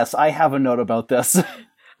 Oh yes, I have a note about this.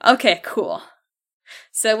 Okay, cool.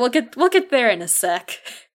 So we'll get there in a sec.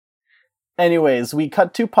 Anyways, we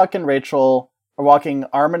cut to Puck and Rachel walking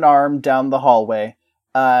arm in arm down the hallway,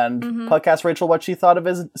 and Puck asked Rachel what she thought of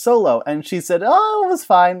his solo, and she said, oh, it was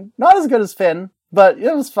fine. Not as good as Finn, but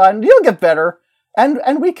it was fine. You'll get better.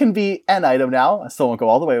 And we can be an item now. I still won't go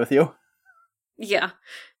all the way with you. Yeah.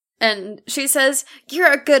 And she says,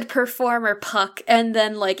 you're a good performer, Puck. And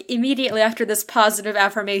then, immediately after this positive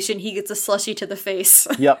affirmation, he gets a slushie to the face.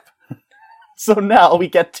 Yep. So now we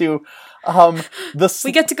get to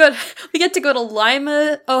we get to go to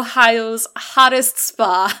Lima, Ohio's hottest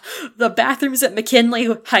spa, the bathrooms at McKinley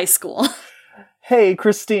High School. Hey,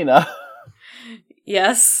 Christina.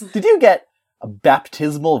 Yes? Did you get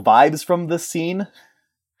baptismal vibes from this scene?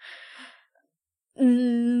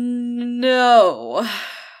 No.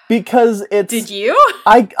 Because it's... Did you?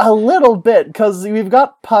 A little bit, because we've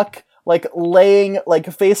got Puck, laying,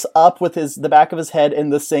 face up with the back of his head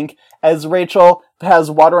in the sink, as Rachel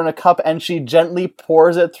has water in a cup, and she gently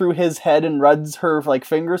pours it through his head and runs her,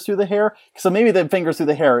 fingers through the hair. So maybe the fingers through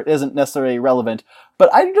the hair isn't necessarily relevant.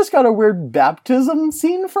 But I just got a weird baptism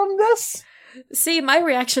scene from this. See, my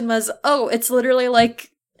reaction was, oh, it's literally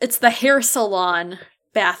it's the hair salon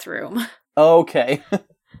bathroom. Okay.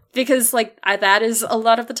 Because, that is a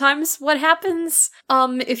lot of the times what happens,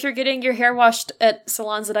 if you're getting your hair washed at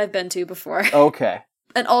salons that I've been to before. Okay.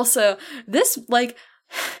 And also, this,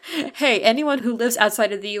 hey, anyone who lives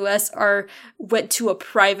outside of the US or went to a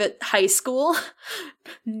private high school,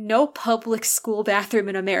 no public school bathroom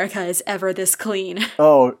in America is ever this clean.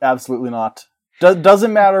 Oh, absolutely not.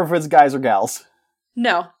 Doesn't matter if it's guys or gals.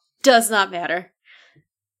 No, does not matter.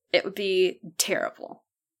 It would be terrible.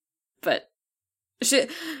 But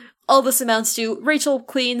all this amounts to Rachel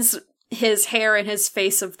cleans his hair and his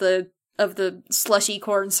face of the slushy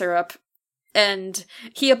corn syrup, and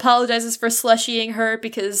he apologizes for slushying her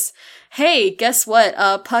because, hey, guess what?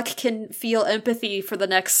 Puck can feel empathy for the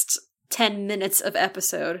next 10 minutes of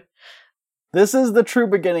episode. This is the true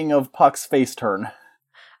beginning of Puck's face turn.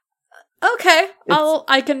 Okay,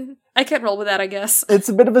 I can roll with that, I guess. It's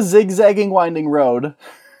a bit of a zigzagging, winding road.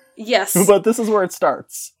 Yes. But this is where it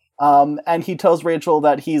starts. And he tells Rachel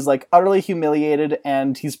that he's, utterly humiliated,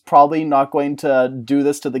 and he's probably not going to do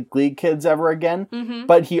this to the Glee kids ever again. Mm-hmm.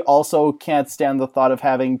 But he also can't stand the thought of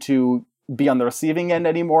having to be on the receiving end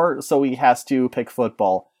anymore, so he has to pick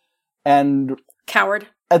football. And... Coward.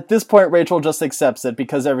 At this point, Rachel just accepts it,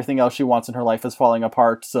 because everything else she wants in her life is falling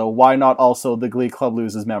apart, so why not also the Glee Club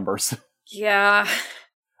loses members? Yeah.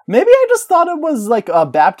 Maybe I just thought it was, a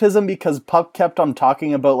baptism because Puck kept on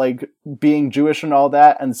talking about, being Jewish and all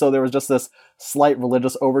that, and so there was just this slight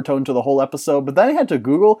religious overtone to the whole episode. But then I had to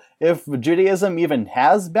Google if Judaism even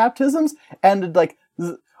has baptisms, and,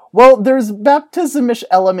 well, there's baptism-ish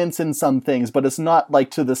elements in some things, but it's not,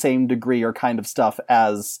 to the same degree or kind of stuff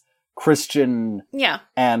as Christian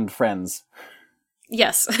and Friends.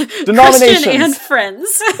 Yes. Denominations. Christian and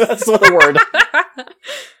Friends. That's the word.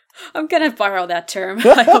 I'm gonna borrow that term.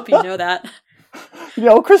 I hope you know that.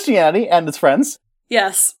 Christianity and its friends.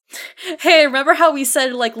 Yes. Hey, remember how we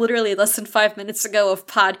said, literally less than 5 minutes ago of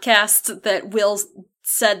podcast that Will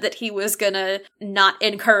said that he was gonna not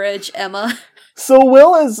encourage Emma? So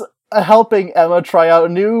Will is helping Emma try out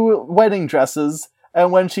new wedding dresses,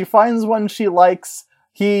 and when she finds one she likes,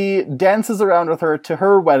 He dances around with her to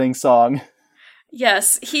her wedding song.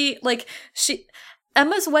 Yes,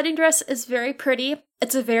 Emma's wedding dress is very pretty.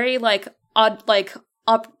 It's a very, Audrey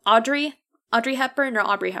Hepburn or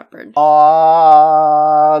Aubrey Hepburn?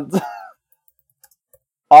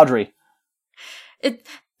 Audrey.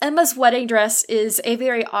 Emma's wedding dress is a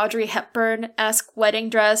very Audrey Hepburn-esque wedding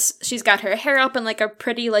dress. She's got her hair up in a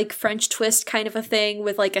pretty French twist kind of a thing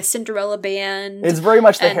with a Cinderella band. It's very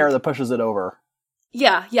much the hair that pushes it over.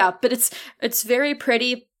 Yeah, but it's very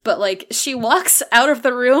pretty, but she walks out of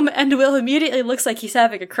the room and Will immediately looks like he's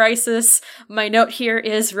having a crisis. My note here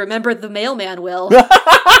is, remember the mailman, Will.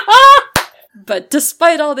 But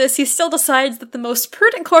despite all this, he still decides that the most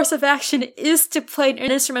prudent course of action is to play an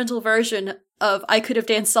instrumental version of I Could Have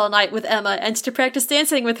Danced All Night with Emma and to practice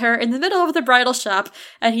dancing with her in the middle of the bridal shop,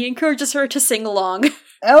 and he encourages her to sing along. And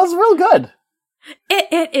it was real good.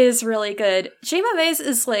 It is really good. Jayma Mays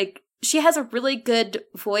is she has a really good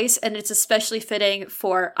voice, and it's especially fitting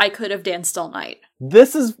for I Could Have Danced All Night.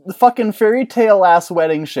 This is fucking fairy tale ass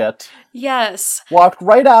wedding shit. Yes. Walked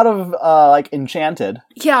right out of, Enchanted.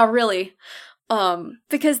 Yeah, really.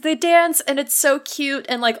 Because they dance, and it's so cute,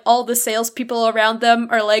 and, all the salespeople around them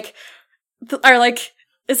are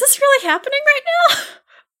is this really happening right now?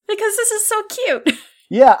 Because this is so cute.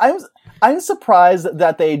 Yeah, I'm surprised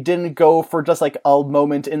that they didn't go for just, a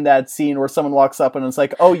moment in that scene where someone walks up and it's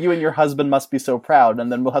oh, you and your husband must be so proud,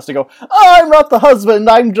 and then Will has to go, oh, I'm not the husband,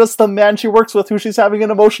 I'm just the man she works with who she's having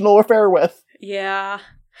an emotional affair with. Yeah.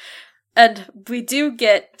 And we do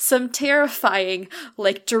get some terrifying,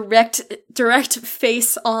 direct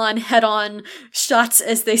face-on, head-on shots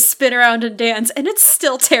as they spin around and dance, and it's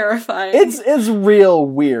still terrifying. It's real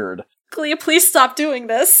weird. Glee, please stop doing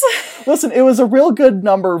this. Listen, it was a real good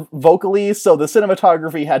number vocally, so the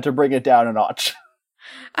cinematography had to bring it down a notch.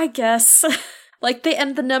 I guess. They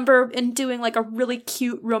end the number in doing, a really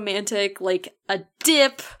cute romantic, a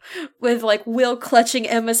dip with, Will clutching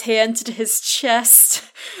Emma's hand to his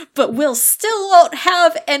chest. But Will still won't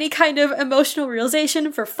have any kind of emotional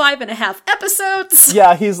realization for 5.5 episodes.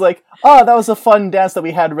 Yeah, he's that was a fun dance that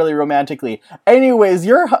we had really romantically. Anyways,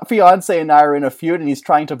 your fiancé and I are in a feud, and he's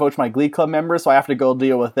trying to poach my Glee Club member, so I have to go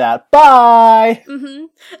deal with that. Bye! Mm-hmm.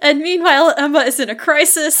 And meanwhile, Emma is in a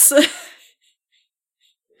crisis.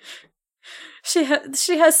 She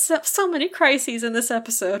has so many crises in this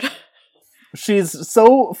episode. She's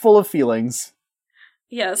so full of feelings.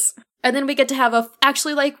 Yes. And then we get to have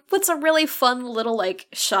what's a really fun little,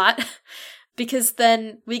 shot. Because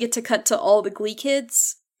then we get to cut to all the Glee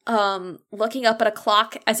kids, looking up at a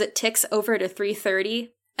clock as it ticks over to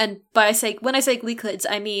 3:30. And when I say Glee kids,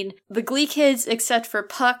 I mean the Glee kids except for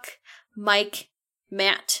Puck, Mike,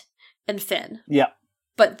 Matt, and Finn. Yeah.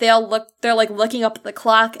 But they're looking up at the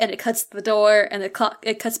clock, and it cuts to the door, and it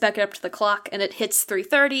cuts back up to the clock, and it hits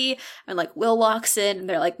 3:30, and Will walks in, and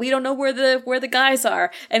they're we don't know where the guys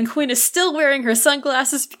are, and Quinn is still wearing her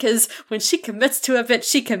sunglasses because when she commits to a bit,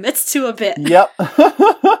 she commits to a bit. Yep.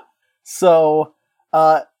 So,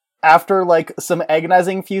 after some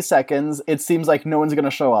agonizing few seconds, it seems like no one's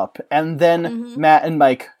gonna show up, and then Matt and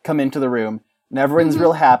Mike come into the room, and everyone's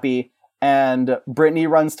real happy. And Brittany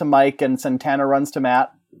runs to Mike and Santana runs to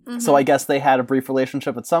Matt. Mm-hmm. So I guess they had a brief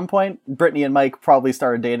relationship at some point. Brittany and Mike probably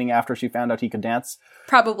started dating after she found out he could dance.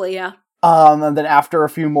 Probably, yeah. And then after a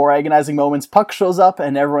few more agonizing moments, Puck shows up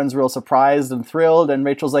and everyone's real surprised and thrilled. And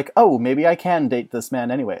Rachel's oh, maybe I can date this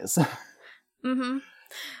man anyways. Mm-hmm.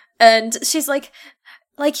 And she's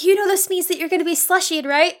this means that you're going to be slushied,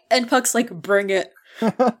 right? And Puck's bring it.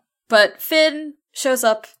 But Finn shows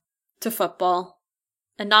up to football.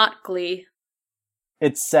 And not Glee.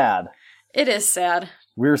 It's sad. It is sad.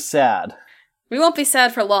 We're sad. We won't be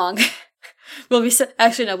sad for long. We'll be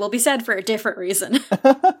sad for a different reason.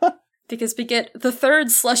 Because we get the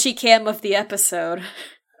third slushy cam of the episode.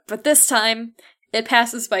 But this time, it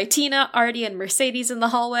passes by Tina, Artie, and Mercedes in the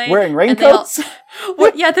hallway. Wearing raincoats?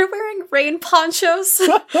 They're wearing rain ponchos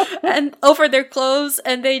and over their clothes,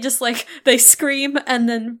 and they just they scream and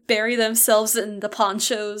then bury themselves in the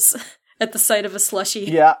ponchos. At the sight of a slushie.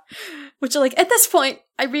 Yeah. Which, at this point,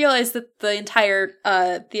 I realize that the entire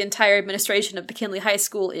administration of McKinley High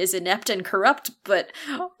School is inept and corrupt, but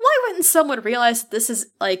why wouldn't someone realize that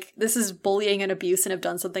this is bullying and abuse and have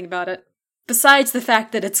done something about it? Besides the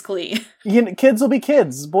fact that it's Glee. Kids will be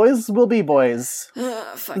kids. Boys will be boys.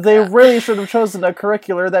 They really should have chosen a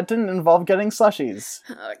curricular that didn't involve getting slushies.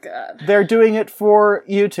 Oh, God. They're doing it for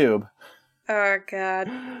YouTube. Oh, God.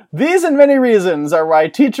 These and many reasons are why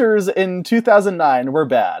teachers in 2009 were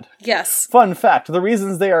bad. Yes. Fun fact, the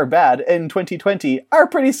reasons they are bad in 2020 are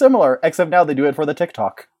pretty similar, except now they do it for the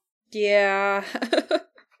TikTok. Yeah.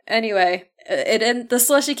 Anyway, And the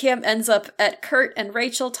slushy cam ends up at Kurt and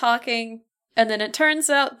Rachel talking, and then it turns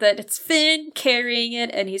out that it's Finn carrying it,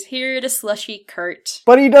 and he's here to slushy Kurt.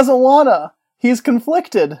 But he doesn't wanna. He's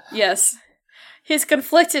conflicted. Yes. He's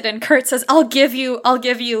conflicted, and Kurt says, I'll give you,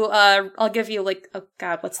 like, oh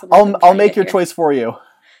god, what's the word? I'll make your choice for you.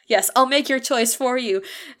 Yes, I'll make your choice for you.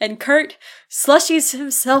 And Kurt slushies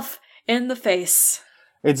himself in the face.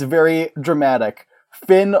 It's very dramatic.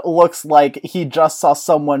 Finn looks like he just saw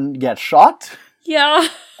someone get shot. Yeah.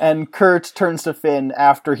 And Kurt turns to Finn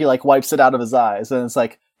after he, like, wipes it out of his eyes. And it's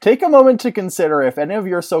like, take a moment to consider if any of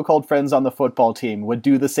your so-called friends on the football team would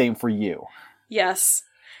do the same for you. Yes.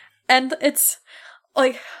 And it's,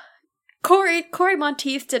 like, Corey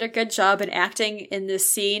Monteith did a good job in acting in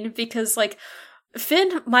this scene because, like,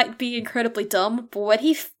 Finn might be incredibly dumb, but when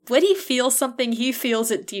he feels something, he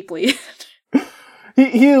feels it deeply.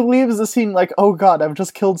 He leaves the scene like, oh god, I've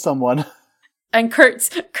just killed someone. And Kurt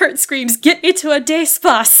screams, get me to a day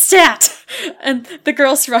spa, stat! And the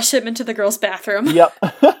girls rush him into the girls' bathroom. Yep.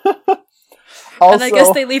 Also, and I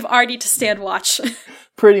guess they leave Artie to stand watch.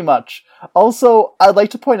 Pretty much. Also, I'd like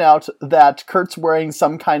to point out that Kurt's wearing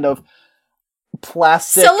some kind of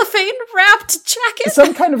plastic... cellophane-wrapped jacket?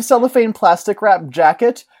 Some kind of cellophane plastic-wrapped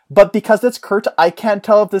jacket, but because it's Kurt, I can't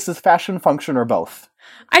tell if this is fashion, function, or both.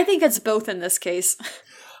 I think it's both in this case.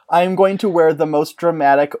 I'm going to wear the most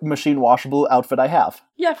dramatic machine-washable outfit I have.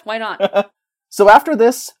 Yeah, why not? So after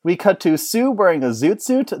this, we cut to Sue wearing a zoot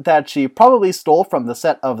suit that she probably stole from the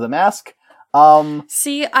set of The Mask.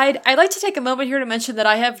 See, I'd like to take a moment here to mention that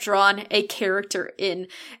I have drawn a character in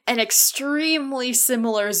an extremely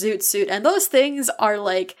similar zoot suit, and those things are,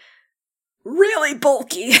 like, really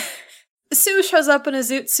bulky. Sue shows up in a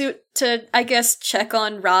zoot suit to, I guess, check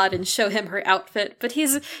on Rod and show him her outfit, but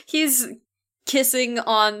he's kissing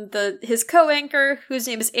on his co-anchor, whose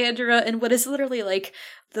name is Andrea, in what is literally, like,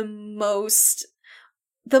 the most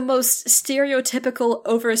stereotypical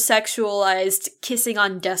over-sexualized kissing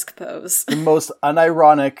on desk pose. The most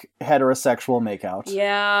unironic heterosexual makeout.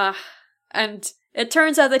 Yeah. And it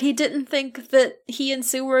turns out that he didn't think that he and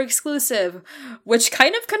Sue were exclusive, which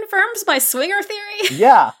kind of confirms my swinger theory.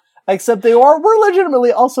 Yeah. Except we're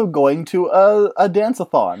legitimately also going to a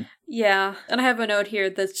dance-a-thon. Yeah. And I have a note here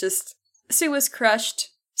that's just, Sue was crushed,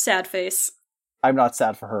 sad face. I'm not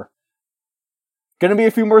sad for her. Gonna be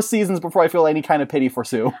a few more seasons before I feel any kind of pity for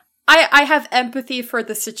Sue. I have empathy for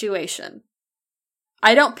the situation.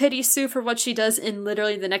 I don't pity Sue for what she does in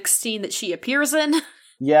literally the next scene that she appears in.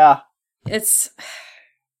 Yeah. It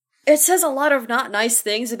says a lot of not nice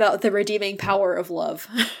things about the redeeming power of love.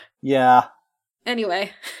 Yeah.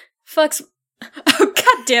 Anyway, fucks. Oh,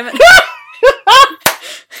 god damn it.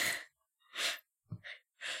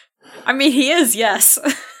 I mean, he is, yes.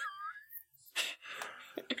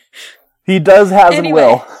 He does, has, and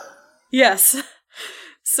will. Yes.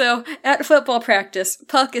 So, at football practice,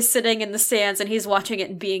 Puck is sitting in the stands and he's watching it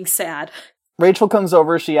and being sad. Rachel comes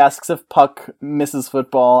over, she asks if Puck misses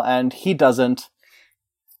football, and he doesn't.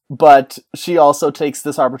 But she also takes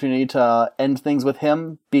this opportunity to end things with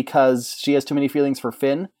him because she has too many feelings for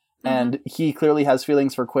Finn, and he clearly has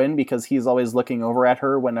feelings for Quinn because he's always looking over at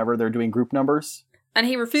her whenever they're doing group numbers. And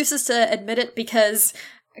he refuses to admit it because,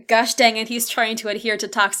 gosh dang it, he's trying to adhere to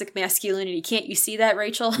toxic masculinity. Can't you see that,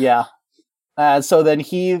 Rachel? Yeah. So then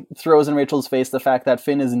he throws in Rachel's face the fact that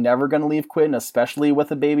Finn is never going to leave Quinn, especially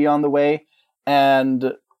with a baby on the way.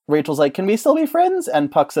 And Rachel's like, can we still be friends?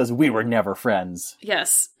 And Puck says, we were never friends.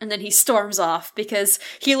 Yes. And then he storms off because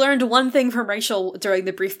he learned one thing from Rachel during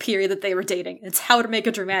the brief period that they were dating. It's how to make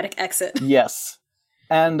a dramatic exit. Yes.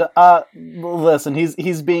 And, listen,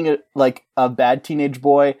 he's being a bad teenage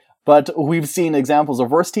boy, but we've seen examples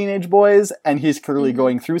of worse teenage boys, and he's clearly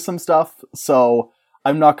going through some stuff, so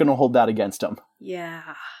I'm not going to hold that against him.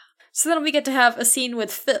 Yeah. So then we get to have a scene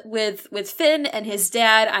with Finn and his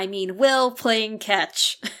dad, Will, playing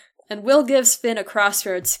catch. And Will gives Finn a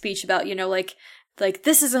crossroads speech about, like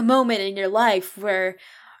this is a moment in your life where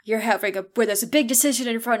you're where there's a big decision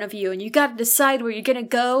in front of you and you gotta decide where you're gonna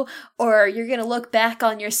go, or you're gonna look back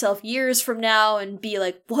on yourself years from now and be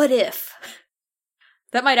like, what if?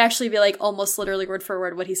 That might actually be almost literally word for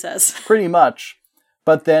word what he says. Pretty much.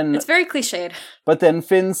 But then... It's very cliched. But then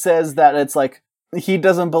Finn says that it's he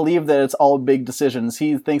doesn't believe that it's all big decisions.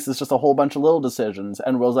 He thinks it's just a whole bunch of little decisions.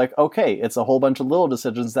 And Will's like, okay, it's a whole bunch of little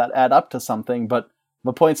decisions that add up to something, but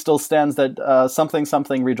the point still stands that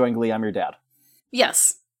something, rejoin Glee, I'm your dad.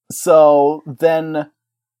 Yes. So then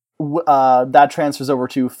that transfers over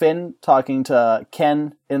to Finn talking to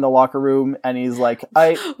Ken in the locker room, and he's like,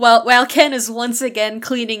 While Ken is once again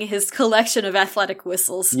cleaning his collection of athletic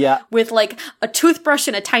whistles. Yeah. With a toothbrush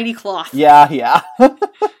and a tiny cloth. Yeah.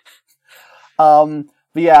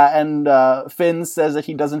 But yeah, and Finn says that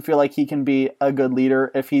he doesn't feel like he can be a good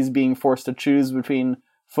leader if he's being forced to choose between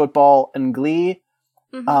football and Glee.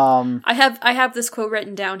 Mm-hmm. I have this quote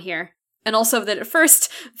written down here. And also that at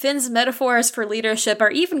first, Finn's metaphors for leadership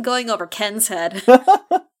are even going over Ken's head.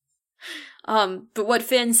 But what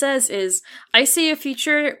Finn says is, I see a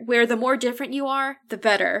future where the more different you are, the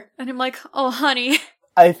better. And I'm like, oh, honey.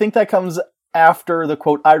 I think that comes after the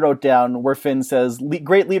quote I wrote down where Finn says,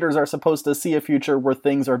 great leaders are supposed to see a future where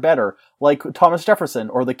things are better, like Thomas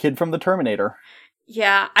Jefferson or the kid from the Terminator.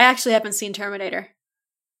 Yeah, I actually haven't seen Terminator.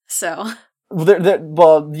 So.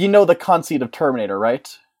 Well, you know the conceit of Terminator,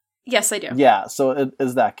 right? Yes, I do. Yeah, so it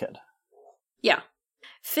is that kid. Yeah.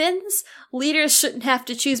 Finn's leaders shouldn't have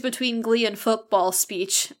to choose between Glee and football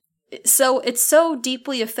speech. So it so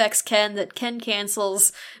deeply affects Ken that Ken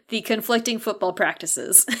cancels the conflicting football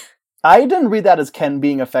practices. I didn't read that as Ken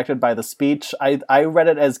being affected by the speech. I read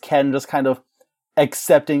it as Ken just kind of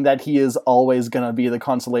accepting that he is always going to be the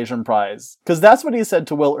consolation prize. Because that's what he said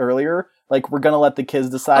to Will earlier. Like, we're going to let the kids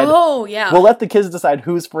decide. Oh, yeah. We'll let the kids decide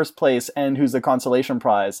who's first place and who's the consolation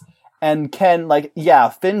prize. And Ken, like, yeah,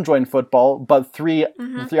 Finn joined football, but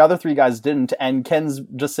the other three guys didn't. And Ken's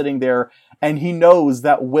just sitting there, and he knows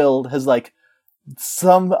that Will has, like,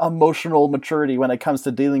 some emotional maturity when it comes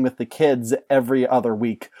to dealing with the kids every other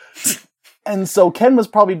week. And so Ken was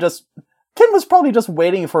probably just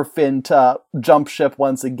waiting for Finn to jump ship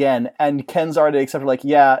once again. And Ken's already accepted, like,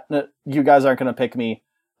 yeah, you guys aren't going to pick me.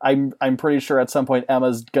 I'm pretty sure at some point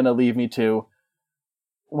Emma's going to leave me too.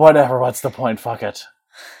 Whatever, what's the point? Fuck it.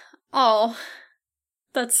 Oh,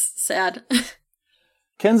 that's sad.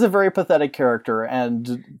 Ken's a very pathetic character,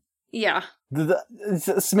 and yeah, it's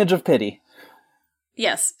a smidge of pity.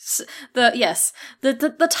 Yes,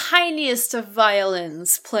 the tiniest of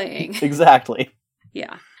violins playing. Exactly.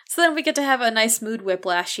 Yeah. So then we get to have a nice mood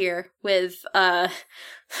whiplash here with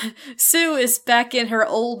Sue is back in her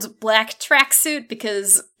old black tracksuit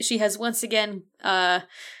because she has once again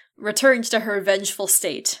returned to her vengeful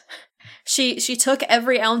state. She took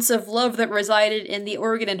every ounce of love that resided in the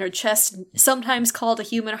organ in her chest, sometimes called a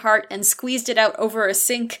human heart, and squeezed it out over a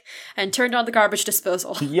sink and turned on the garbage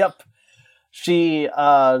disposal. Yep. She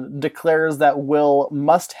declares that Will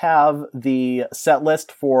must have the set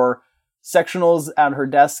list for sectionals at her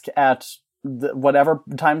desk at whatever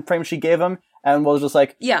time frame she gave him, and Will's just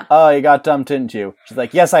like, yeah. Oh, you got dumped, didn't you? She's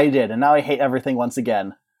like, yes, I did, and now I hate everything once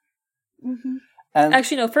again. Mm-hmm. And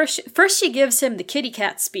actually, no, first she gives him the kitty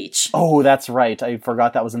cat speech. Oh, that's right. I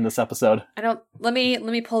forgot that was in this episode. Let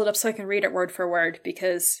me pull it up so I can read it word for word,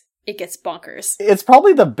 because it gets bonkers. It's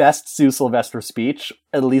probably the best Sue Sylvester speech,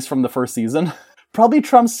 at least from the first season. Probably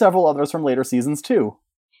trumps several others from later seasons, too.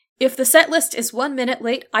 If the set list is 1 minute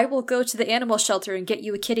late, I will go to the animal shelter and get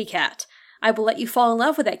you a kitty cat. I will let you fall in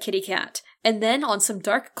love with that kitty cat. And then, on some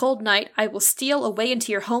dark, cold night, I will steal away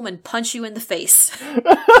into your home and punch you in the face.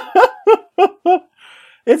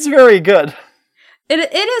 It's very good.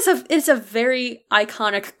 It's a very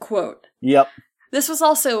iconic quote. Yep. This was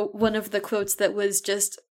also one of the quotes that was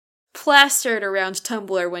just plastered around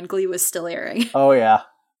Tumblr when Glee was still airing. Oh, yeah.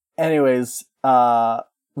 Anyways,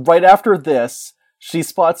 right after this, she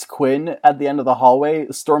spots Quinn at the end of the hallway,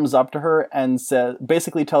 storms up to her, and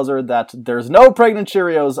basically tells her that there's no pregnant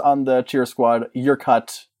Cheerios on the cheer squad. You're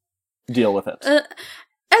cut. Deal with it.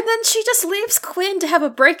 And then she just leaves Quinn to have a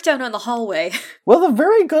breakdown on the hallway. Well, a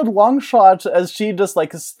very good long shot as she just,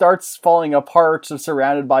 like, starts falling apart,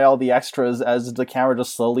 surrounded by all the extras, as the camera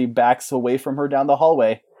just slowly backs away from her down the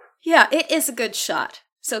hallway. Yeah, it is a good shot.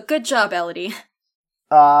 So good job, Elodie.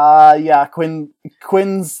 Yeah,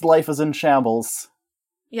 Quinn's life is in shambles.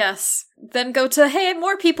 Yes. Then go to, hey,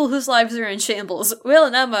 more people whose lives are in shambles. Will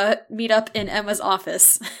and Emma meet up in Emma's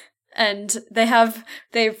office. And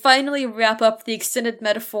they finally wrap up the extended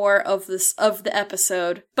metaphor of the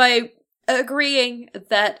episode by agreeing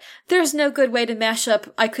that there's no good way to mash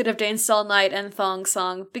up I Could Have Danced All Night and Thong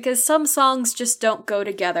Song, because some songs just don't go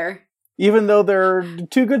together. Even though they're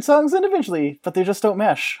two good songs individually, but they just don't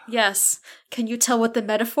mesh. Yes. Can you tell what the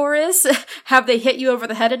metaphor is? Have they hit you over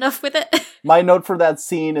the head enough with it? My note for that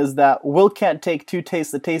scene is that Will can't take two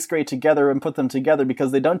tastes that taste great together and put them together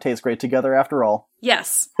because they don't taste great together after all.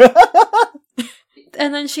 Yes.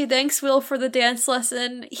 And then she thanks Will for the dance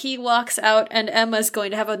lesson. He walks out, and Emma's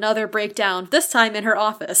going to have another breakdown, this time in her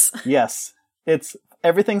office. Yes.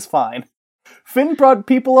 Everything's fine. Finn brought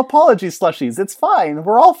people apology slushies. It's fine.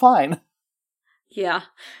 We're all fine. Yeah.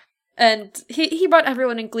 And he brought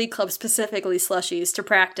everyone in Glee Club specifically slushies to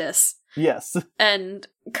practice. Yes. And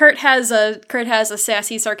Kurt has a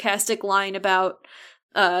sassy, sarcastic line about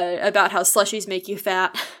about how slushies make you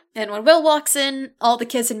fat. And when Will walks in, all the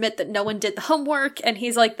kids admit that no one did the homework, and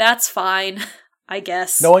he's like, that's fine, I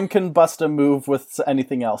guess. No one can bust a move with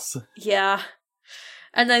anything else. Yeah.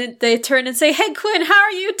 And then they turn and say, hey, Quinn, how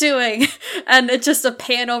are you doing? And it's just a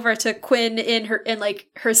pan over to Quinn in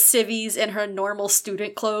her civvies and her normal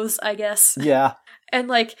student clothes, I guess. Yeah. And,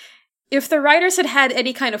 like, if the writers had had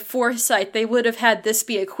any kind of foresight, they would have had this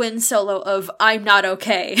be a Quinn solo of I'm Not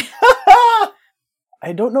Okay.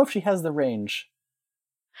 I don't know if she has the range.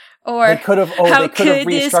 Or, they could have how could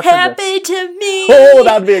this happen to me? Oh,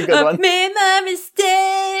 that'd be a good one. I've made my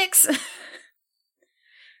mistakes.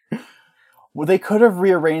 Well, they could have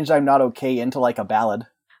rearranged I'm Not Okay into, like, a ballad.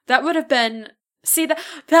 That would have been... See,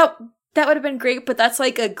 that would have been great, but that's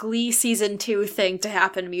like a Glee Season 2 thing to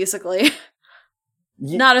happen musically.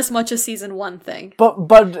 Yeah. Not as much as Season 1 thing.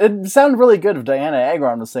 But it sounded really good if Diana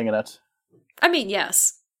Agron was singing it. I mean,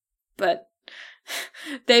 yes. But...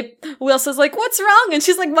 Will says, like, what's wrong? And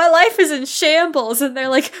she's like, my life is in shambles. And they're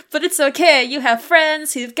like, but it's okay. You have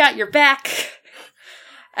friends who've got your back.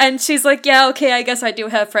 And she's like, yeah, okay, I guess I do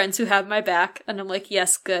have friends who have my back. And I'm like,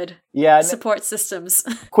 yes, good. Yeah. Support systems.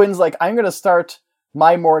 Quinn's like, I'm going to start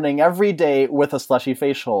my morning every day with a slushy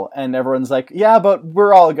facial. And everyone's like, yeah, but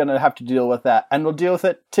we're all going to have to deal with that. And we'll deal with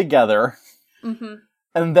it together. Mm-hmm.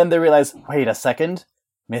 And then they realize, wait a second,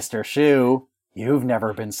 Mr. Shu, you've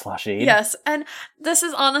never been slushied. Yes, and this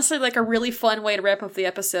is honestly like a really fun way to wrap up the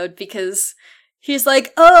episode because he's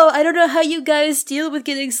like, oh, I don't know how you guys deal with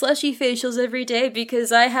getting slushy facials every day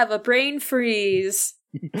because I have a brain freeze.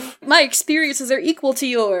 My experiences are equal to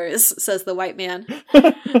yours, says the white man.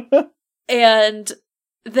 And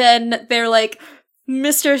then they're like,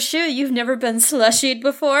 Mr. Shu, you've never been slushied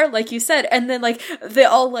before, like you said. And then, like, they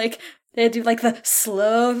all, like, they do, like, the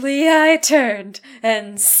slowly I turned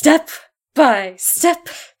and step by step,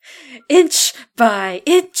 inch by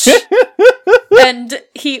inch. And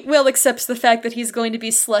Will accepts the fact that he's going to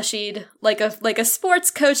be slushied like a sports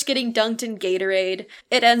coach getting dunked in Gatorade.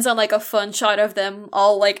 It ends on like a fun shot of them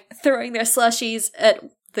all like throwing their slushies at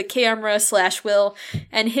the camera / Will,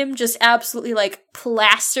 and him just absolutely like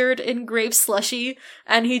plastered in grape slushy,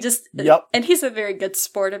 and he just and he's a very good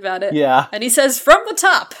sport about it. Yeah. And he says from the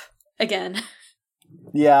top again.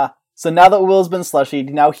 Yeah. So now that Will's been slushied,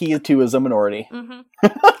 now he too is a minority. Mm-hmm.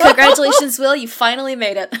 Congratulations, Will! You finally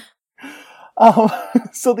made it.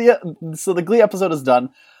 So the Glee episode is done.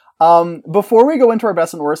 Before we go into our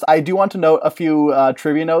best and worst, I do want to note a few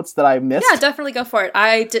trivia notes that I missed. Yeah, definitely go for it.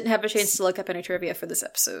 I didn't have a chance to look up any trivia for this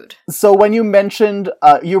episode. So when you mentioned,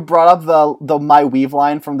 you brought up the My Weave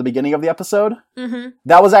line from the beginning of the episode. Mm-hmm.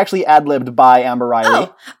 That was actually ad-libbed by Amber Riley.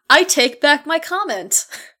 Oh, I take back my comment.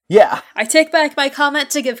 Yeah. I take back my comment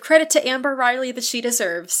to give credit to Amber Riley that she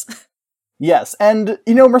deserves. Yes, and,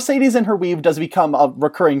 you know, Mercedes and her weave does become a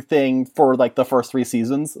recurring thing for, like, the first 3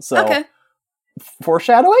 seasons, so... Okay.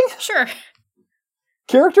 Foreshadowing? Sure.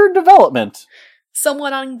 Character development.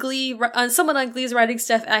 Someone on Glee's writing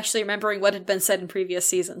staff actually remembering what had been said in previous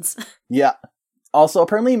seasons. Yeah. Also,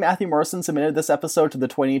 apparently Matthew Morrison submitted this episode to the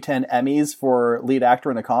 2010 Emmys for lead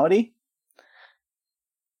actor in a comedy.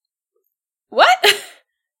 What?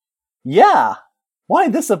 Yeah. Why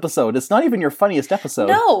this episode? It's not even your funniest episode.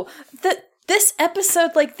 No, this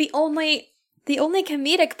episode, like the only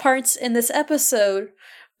comedic parts in this episode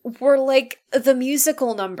were like the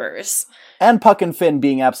musical numbers. And Puck and Finn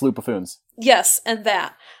being absolute buffoons. Yes, and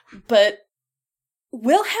that. But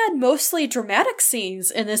Will had mostly dramatic scenes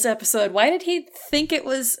in this episode. Why did he think it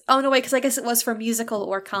was... Oh, no, wait, because I guess it was for musical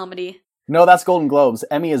or comedy. No, that's Golden Globes.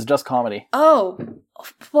 Emmy is just comedy. Oh,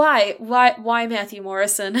 why? Why Matthew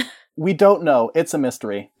Morrison? We don't know. It's a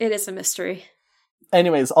mystery. It is a mystery.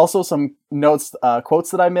 Anyways, also some notes,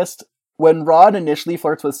 quotes that I missed. When Rod initially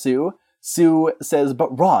flirts with Sue, Sue says,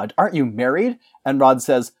 "But Rod, aren't you married?" And Rod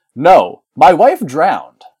says, "No, my wife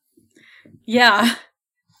drowned." Yeah.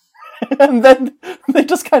 And then they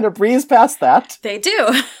just kind of breeze past that. They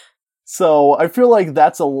do. So I feel like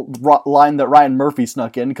that's a line that Ryan Murphy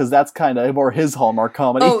snuck in, because that's kind of more his Hallmark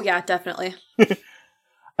comedy. Oh, yeah, definitely.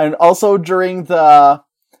 And also during the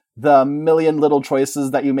million little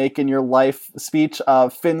choices that you make in your life speech,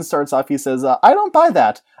 Finn starts off, he says, "I don't buy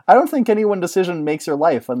that. I don't think any one decision makes your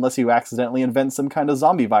life unless you accidentally invent some kind of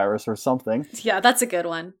zombie virus or something." Yeah, that's a good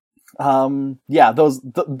one. Yeah,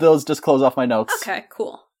 those just close off my notes. Okay,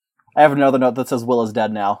 cool. I have another note that says Will is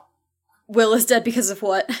dead now. Will is dead because of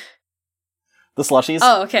what? The slushies.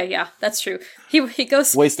 Oh, okay, yeah, that's true. He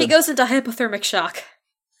goes Wasted. He goes into hypothermic shock.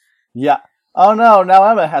 Yeah. Oh no, now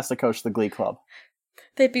Emma has to coach the Glee Club.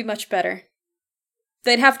 They'd be much better.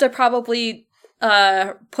 They'd have to probably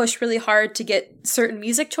push really hard to get certain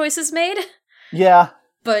music choices made. Yeah.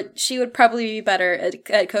 but she would probably be better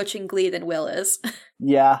at coaching Glee than Will is.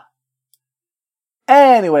 Yeah.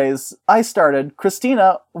 Anyways, I started.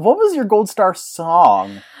 Christina, what was your Gold Star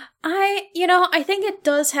song? I think it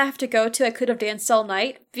does have to go to I Could Have Danced All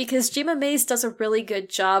Night, because Jima Mays does a really good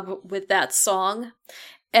job with that song.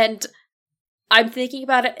 And I'm thinking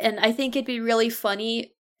about it, and I think it'd be really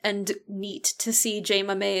funny and neat to see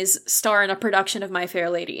Jima Mays star in a production of My Fair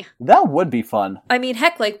Lady. That would be fun. I mean,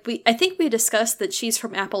 heck, I think we discussed that she's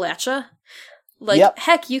from Appalachia. Yep.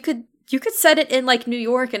 Heck, you could set it in, New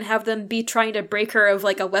York and have them be trying to break her of,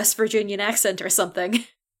 a West Virginian accent or something.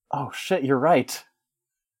 Oh shit, you're right.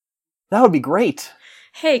 That would be great.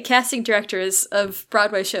 Hey, casting directors of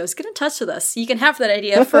Broadway shows, get in touch with us. You can have that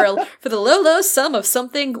idea for the low sum of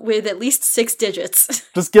something with at least 6 digits.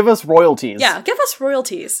 Just give us royalties. Yeah, give us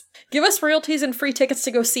royalties. Give us royalties and free tickets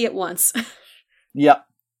to go see it once. Yep.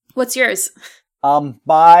 What's yours? I'm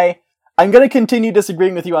gonna continue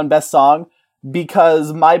disagreeing with you on best song,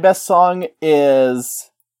 because my best song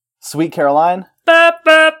is Sweet Caroline. Ba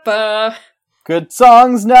ba ba. Good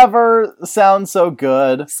songs never sound so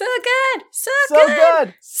good. So good! So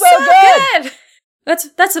good! So good!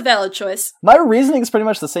 That's a valid choice. My reasoning is pretty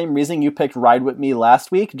much the same reasoning you picked Ride With Me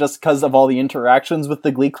last week, just because of all the interactions with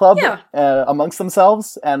the Glee Club amongst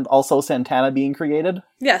themselves, and also Santana being created.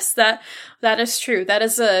 Yes, that is true.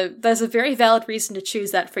 That's a very valid reason to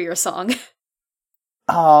choose that for your song.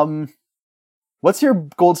 What's your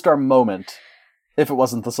Gold Star moment, if it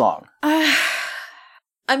wasn't the song?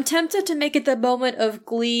 I'm tempted to make it the moment of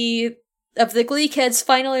the Glee kids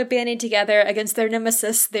finally banding together against their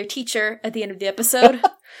nemesis, their teacher, at the end of the episode.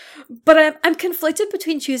 But I'm conflicted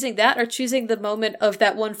between choosing that or choosing the moment of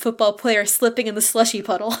that one football player slipping in the slushy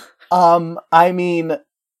puddle. I mean,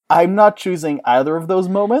 I'm not choosing either of those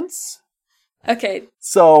moments. Okay.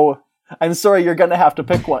 So, I'm sorry, you're gonna have to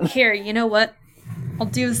pick one. Here, you know what? I'll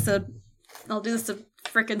do this the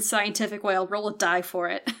frickin' scientific way. I'll roll a die for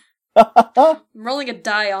it. I'm rolling a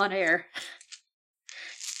die on air.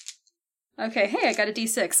 Okay, hey, I got a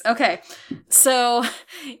D6. Okay, so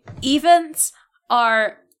evens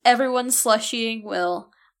are everyone slushying Will.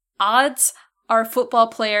 Odds are football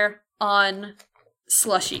player on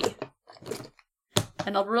slushy.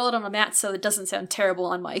 And I'll roll it on a mat so it doesn't sound terrible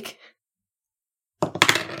on mic.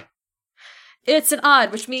 It's an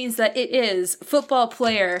odd, which means that it is football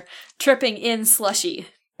player tripping in slushy.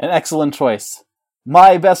 An excellent choice.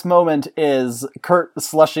 My best moment is Kurt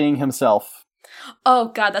slushying himself. Oh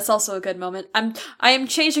god, that's also a good moment. I am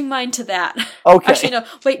changing mine to that. Okay. Actually, no.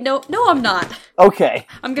 Wait, no, I'm not. Okay.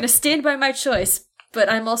 I'm gonna stand by my choice,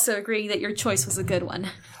 but I'm also agreeing that your choice was a good one.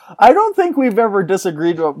 I don't think we've ever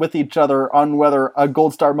disagreed with each other on whether a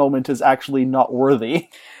Gold Star moment is actually not worthy.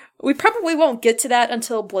 We probably won't get to that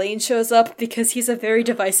until Blaine shows up, because he's a very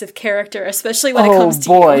divisive character, especially when it comes to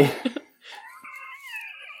boy. You.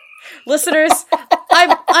 Listeners,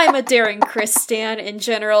 I'm a Daring Chris stan in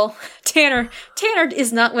general. Tanner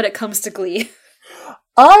is not when it comes to Glee.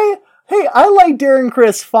 I like Daring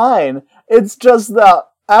Chris fine. It's just that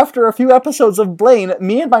after a few episodes of Blaine,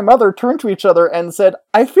 me and my mother turned to each other and said,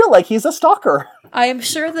 I feel like he's a stalker. I am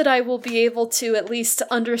sure that I will be able to at least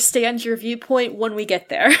understand your viewpoint when we get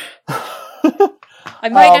there. I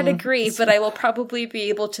might not agree, but I will probably be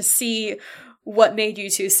able to see what made you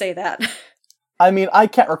two say that. I mean, I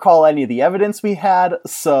can't recall any of the evidence we had,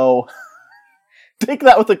 so take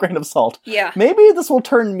that with a grain of salt. Yeah. Maybe this will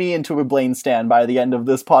turn me into a Blaine stan by the end of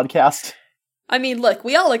this podcast. I mean, look,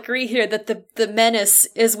 we all agree here that the menace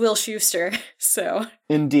is Will Schuester, so...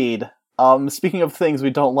 Indeed. Speaking of things we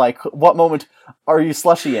don't like, what moment are you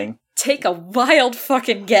slushying? Take a wild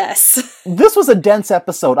fucking guess. This was a dense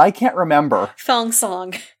episode, I can't remember. Thong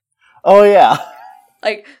Song. Oh yeah.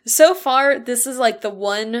 So far, this is the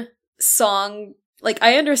one song,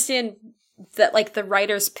 I understand that the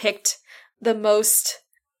writers picked the most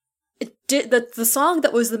the song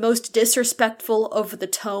that was the most disrespectful of the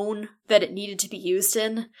tone that it needed to be used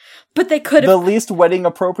in, but they could have the least wedding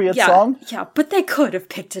appropriate song. Yeah, but they could have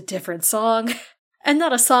picked a different song, and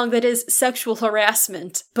not a song that is sexual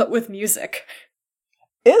harassment, but with music.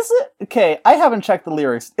 Is it? Okay, I haven't checked the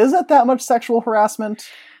lyrics. Is it that much sexual harassment?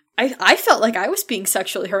 I felt like I was being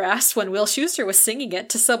sexually harassed when Will Schuester was singing it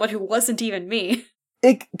to someone who wasn't even me.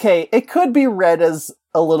 It could be read as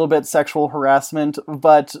a little bit sexual harassment,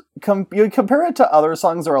 but you compare it to other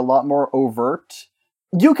songs that are a lot more overt.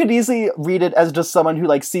 You could easily read it as just someone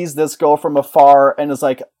who sees this girl from afar and is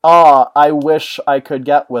like, I wish I could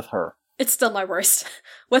get with her. It's still my worst.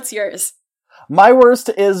 What's yours? My worst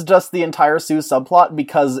is just the entire Sue subplot,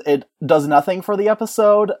 because it does nothing for the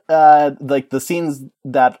episode. The scenes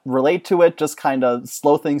that relate to it just kind of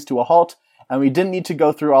slow things to a halt, and we didn't need to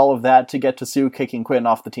go through all of that to get to Sue kicking Quinn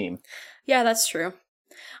off the team. Yeah, that's true.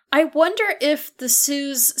 I wonder if the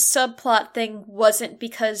Sue's subplot thing wasn't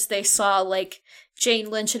because they saw, like, Jane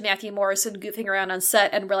Lynch and Matthew Morrison goofing around on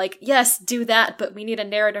set and were like, yes, do that, but we need a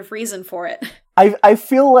narrative reason for it. I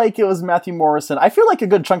feel like it was Matthew Morrison. I feel like a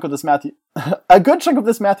good chunk of this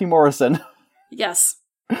Matthew Morrison Yes.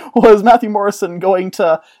 was Matthew Morrison going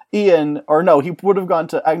to Ian, or no, he would have gone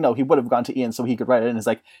to Ian so he could write it in. He's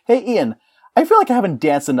like, hey Ian, I feel like I haven't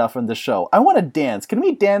danced enough in this show. I want to dance. Can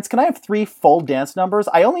we dance? Can I have 3 full dance numbers?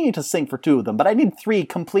 I only need to sing for 2 of them, but I need 3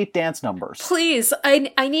 complete dance numbers. Please,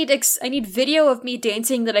 I need video of me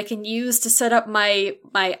dancing that I can use to set up my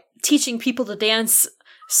teaching people to dance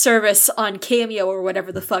service on Cameo or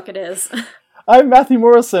whatever the fuck it is. I'm Matthew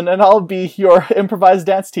Morrison, and I'll be your improvised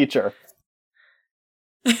dance teacher.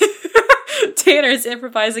 Tanner's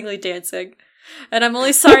improvisingly dancing. And I'm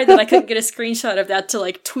only sorry that I couldn't get a screenshot of that to,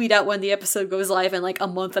 like, tweet out when the episode goes live in, like, a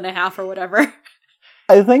month and a half or whatever.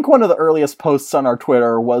 I think one of the earliest posts on our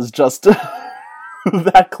Twitter was just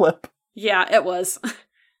that clip. Yeah, it was.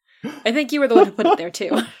 I think you were the one who put it there,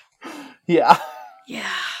 too. Yeah. Yeah.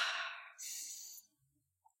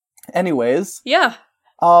 Anyways. Yeah.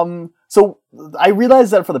 So I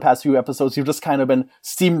realized that for the past few episodes, you've just kind of been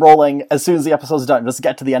steamrolling as soon as the episode's done, just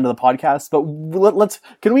get to the end of the podcast. But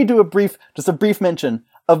can we do a brief mention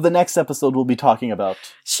of the next episode we'll be talking about?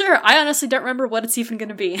 Sure. I honestly don't remember what it's even going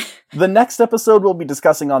to be. The next episode we'll be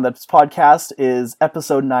discussing on this podcast is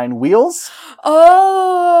episode 9, Wheels.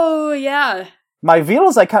 Oh, yeah. My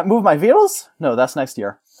Wheels? I can't move my Wheels? No, that's next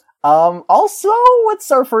year. Also,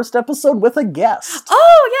 it's our first episode with a guest.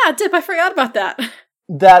 Oh, yeah, Dip, I forgot about that.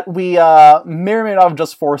 That we may or may not have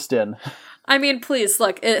just forced in. I mean, please,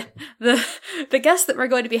 look, the guest that we're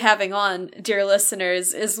going to be having on, dear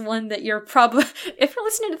listeners, is one that you're probably, if you're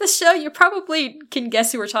listening to this show, you probably can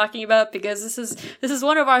guess who we're talking about, because this is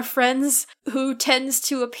one of our friends who tends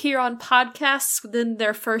to appear on podcasts within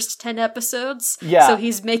their first 10 episodes. Yeah. So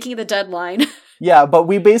he's making the deadline. Yeah, but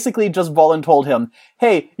we basically just voluntold him,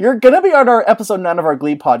 hey, you're gonna be on our episode 9 of our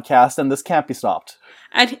Glee podcast, and this can't be stopped.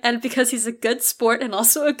 And because he's a good sport and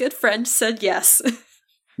also a good friend, said yes.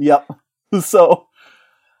 Yep. So,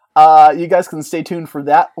 you guys can stay tuned for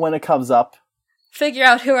that when it comes up. Figure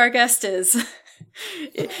out who our guest is.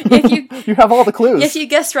 If you have all the clues. If you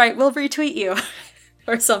guessed right, we'll retweet you.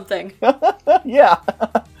 Or something. Yeah.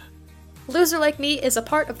 Loser Like Me is a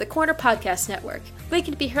part of the Corner Podcast Network. We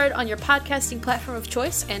can be heard on your podcasting platform of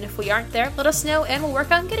choice, and if we aren't there, let us know and we'll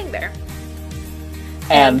work on getting there.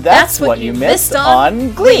 And that's what you missed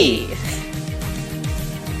on Glee!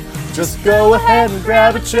 Just go ahead and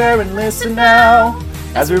grab a chair and listen now.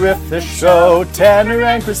 As we riff this show, Tanner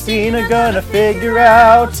and Christina gonna figure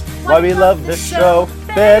out why we love this show.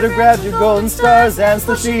 Better grab your golden stars and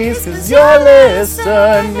slushies, 'cause you're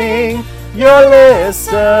listening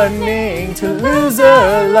to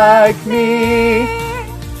Loser Like Me.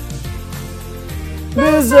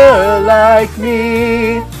 Loser Like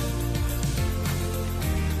Me.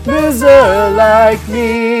 Loser Like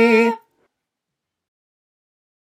Me.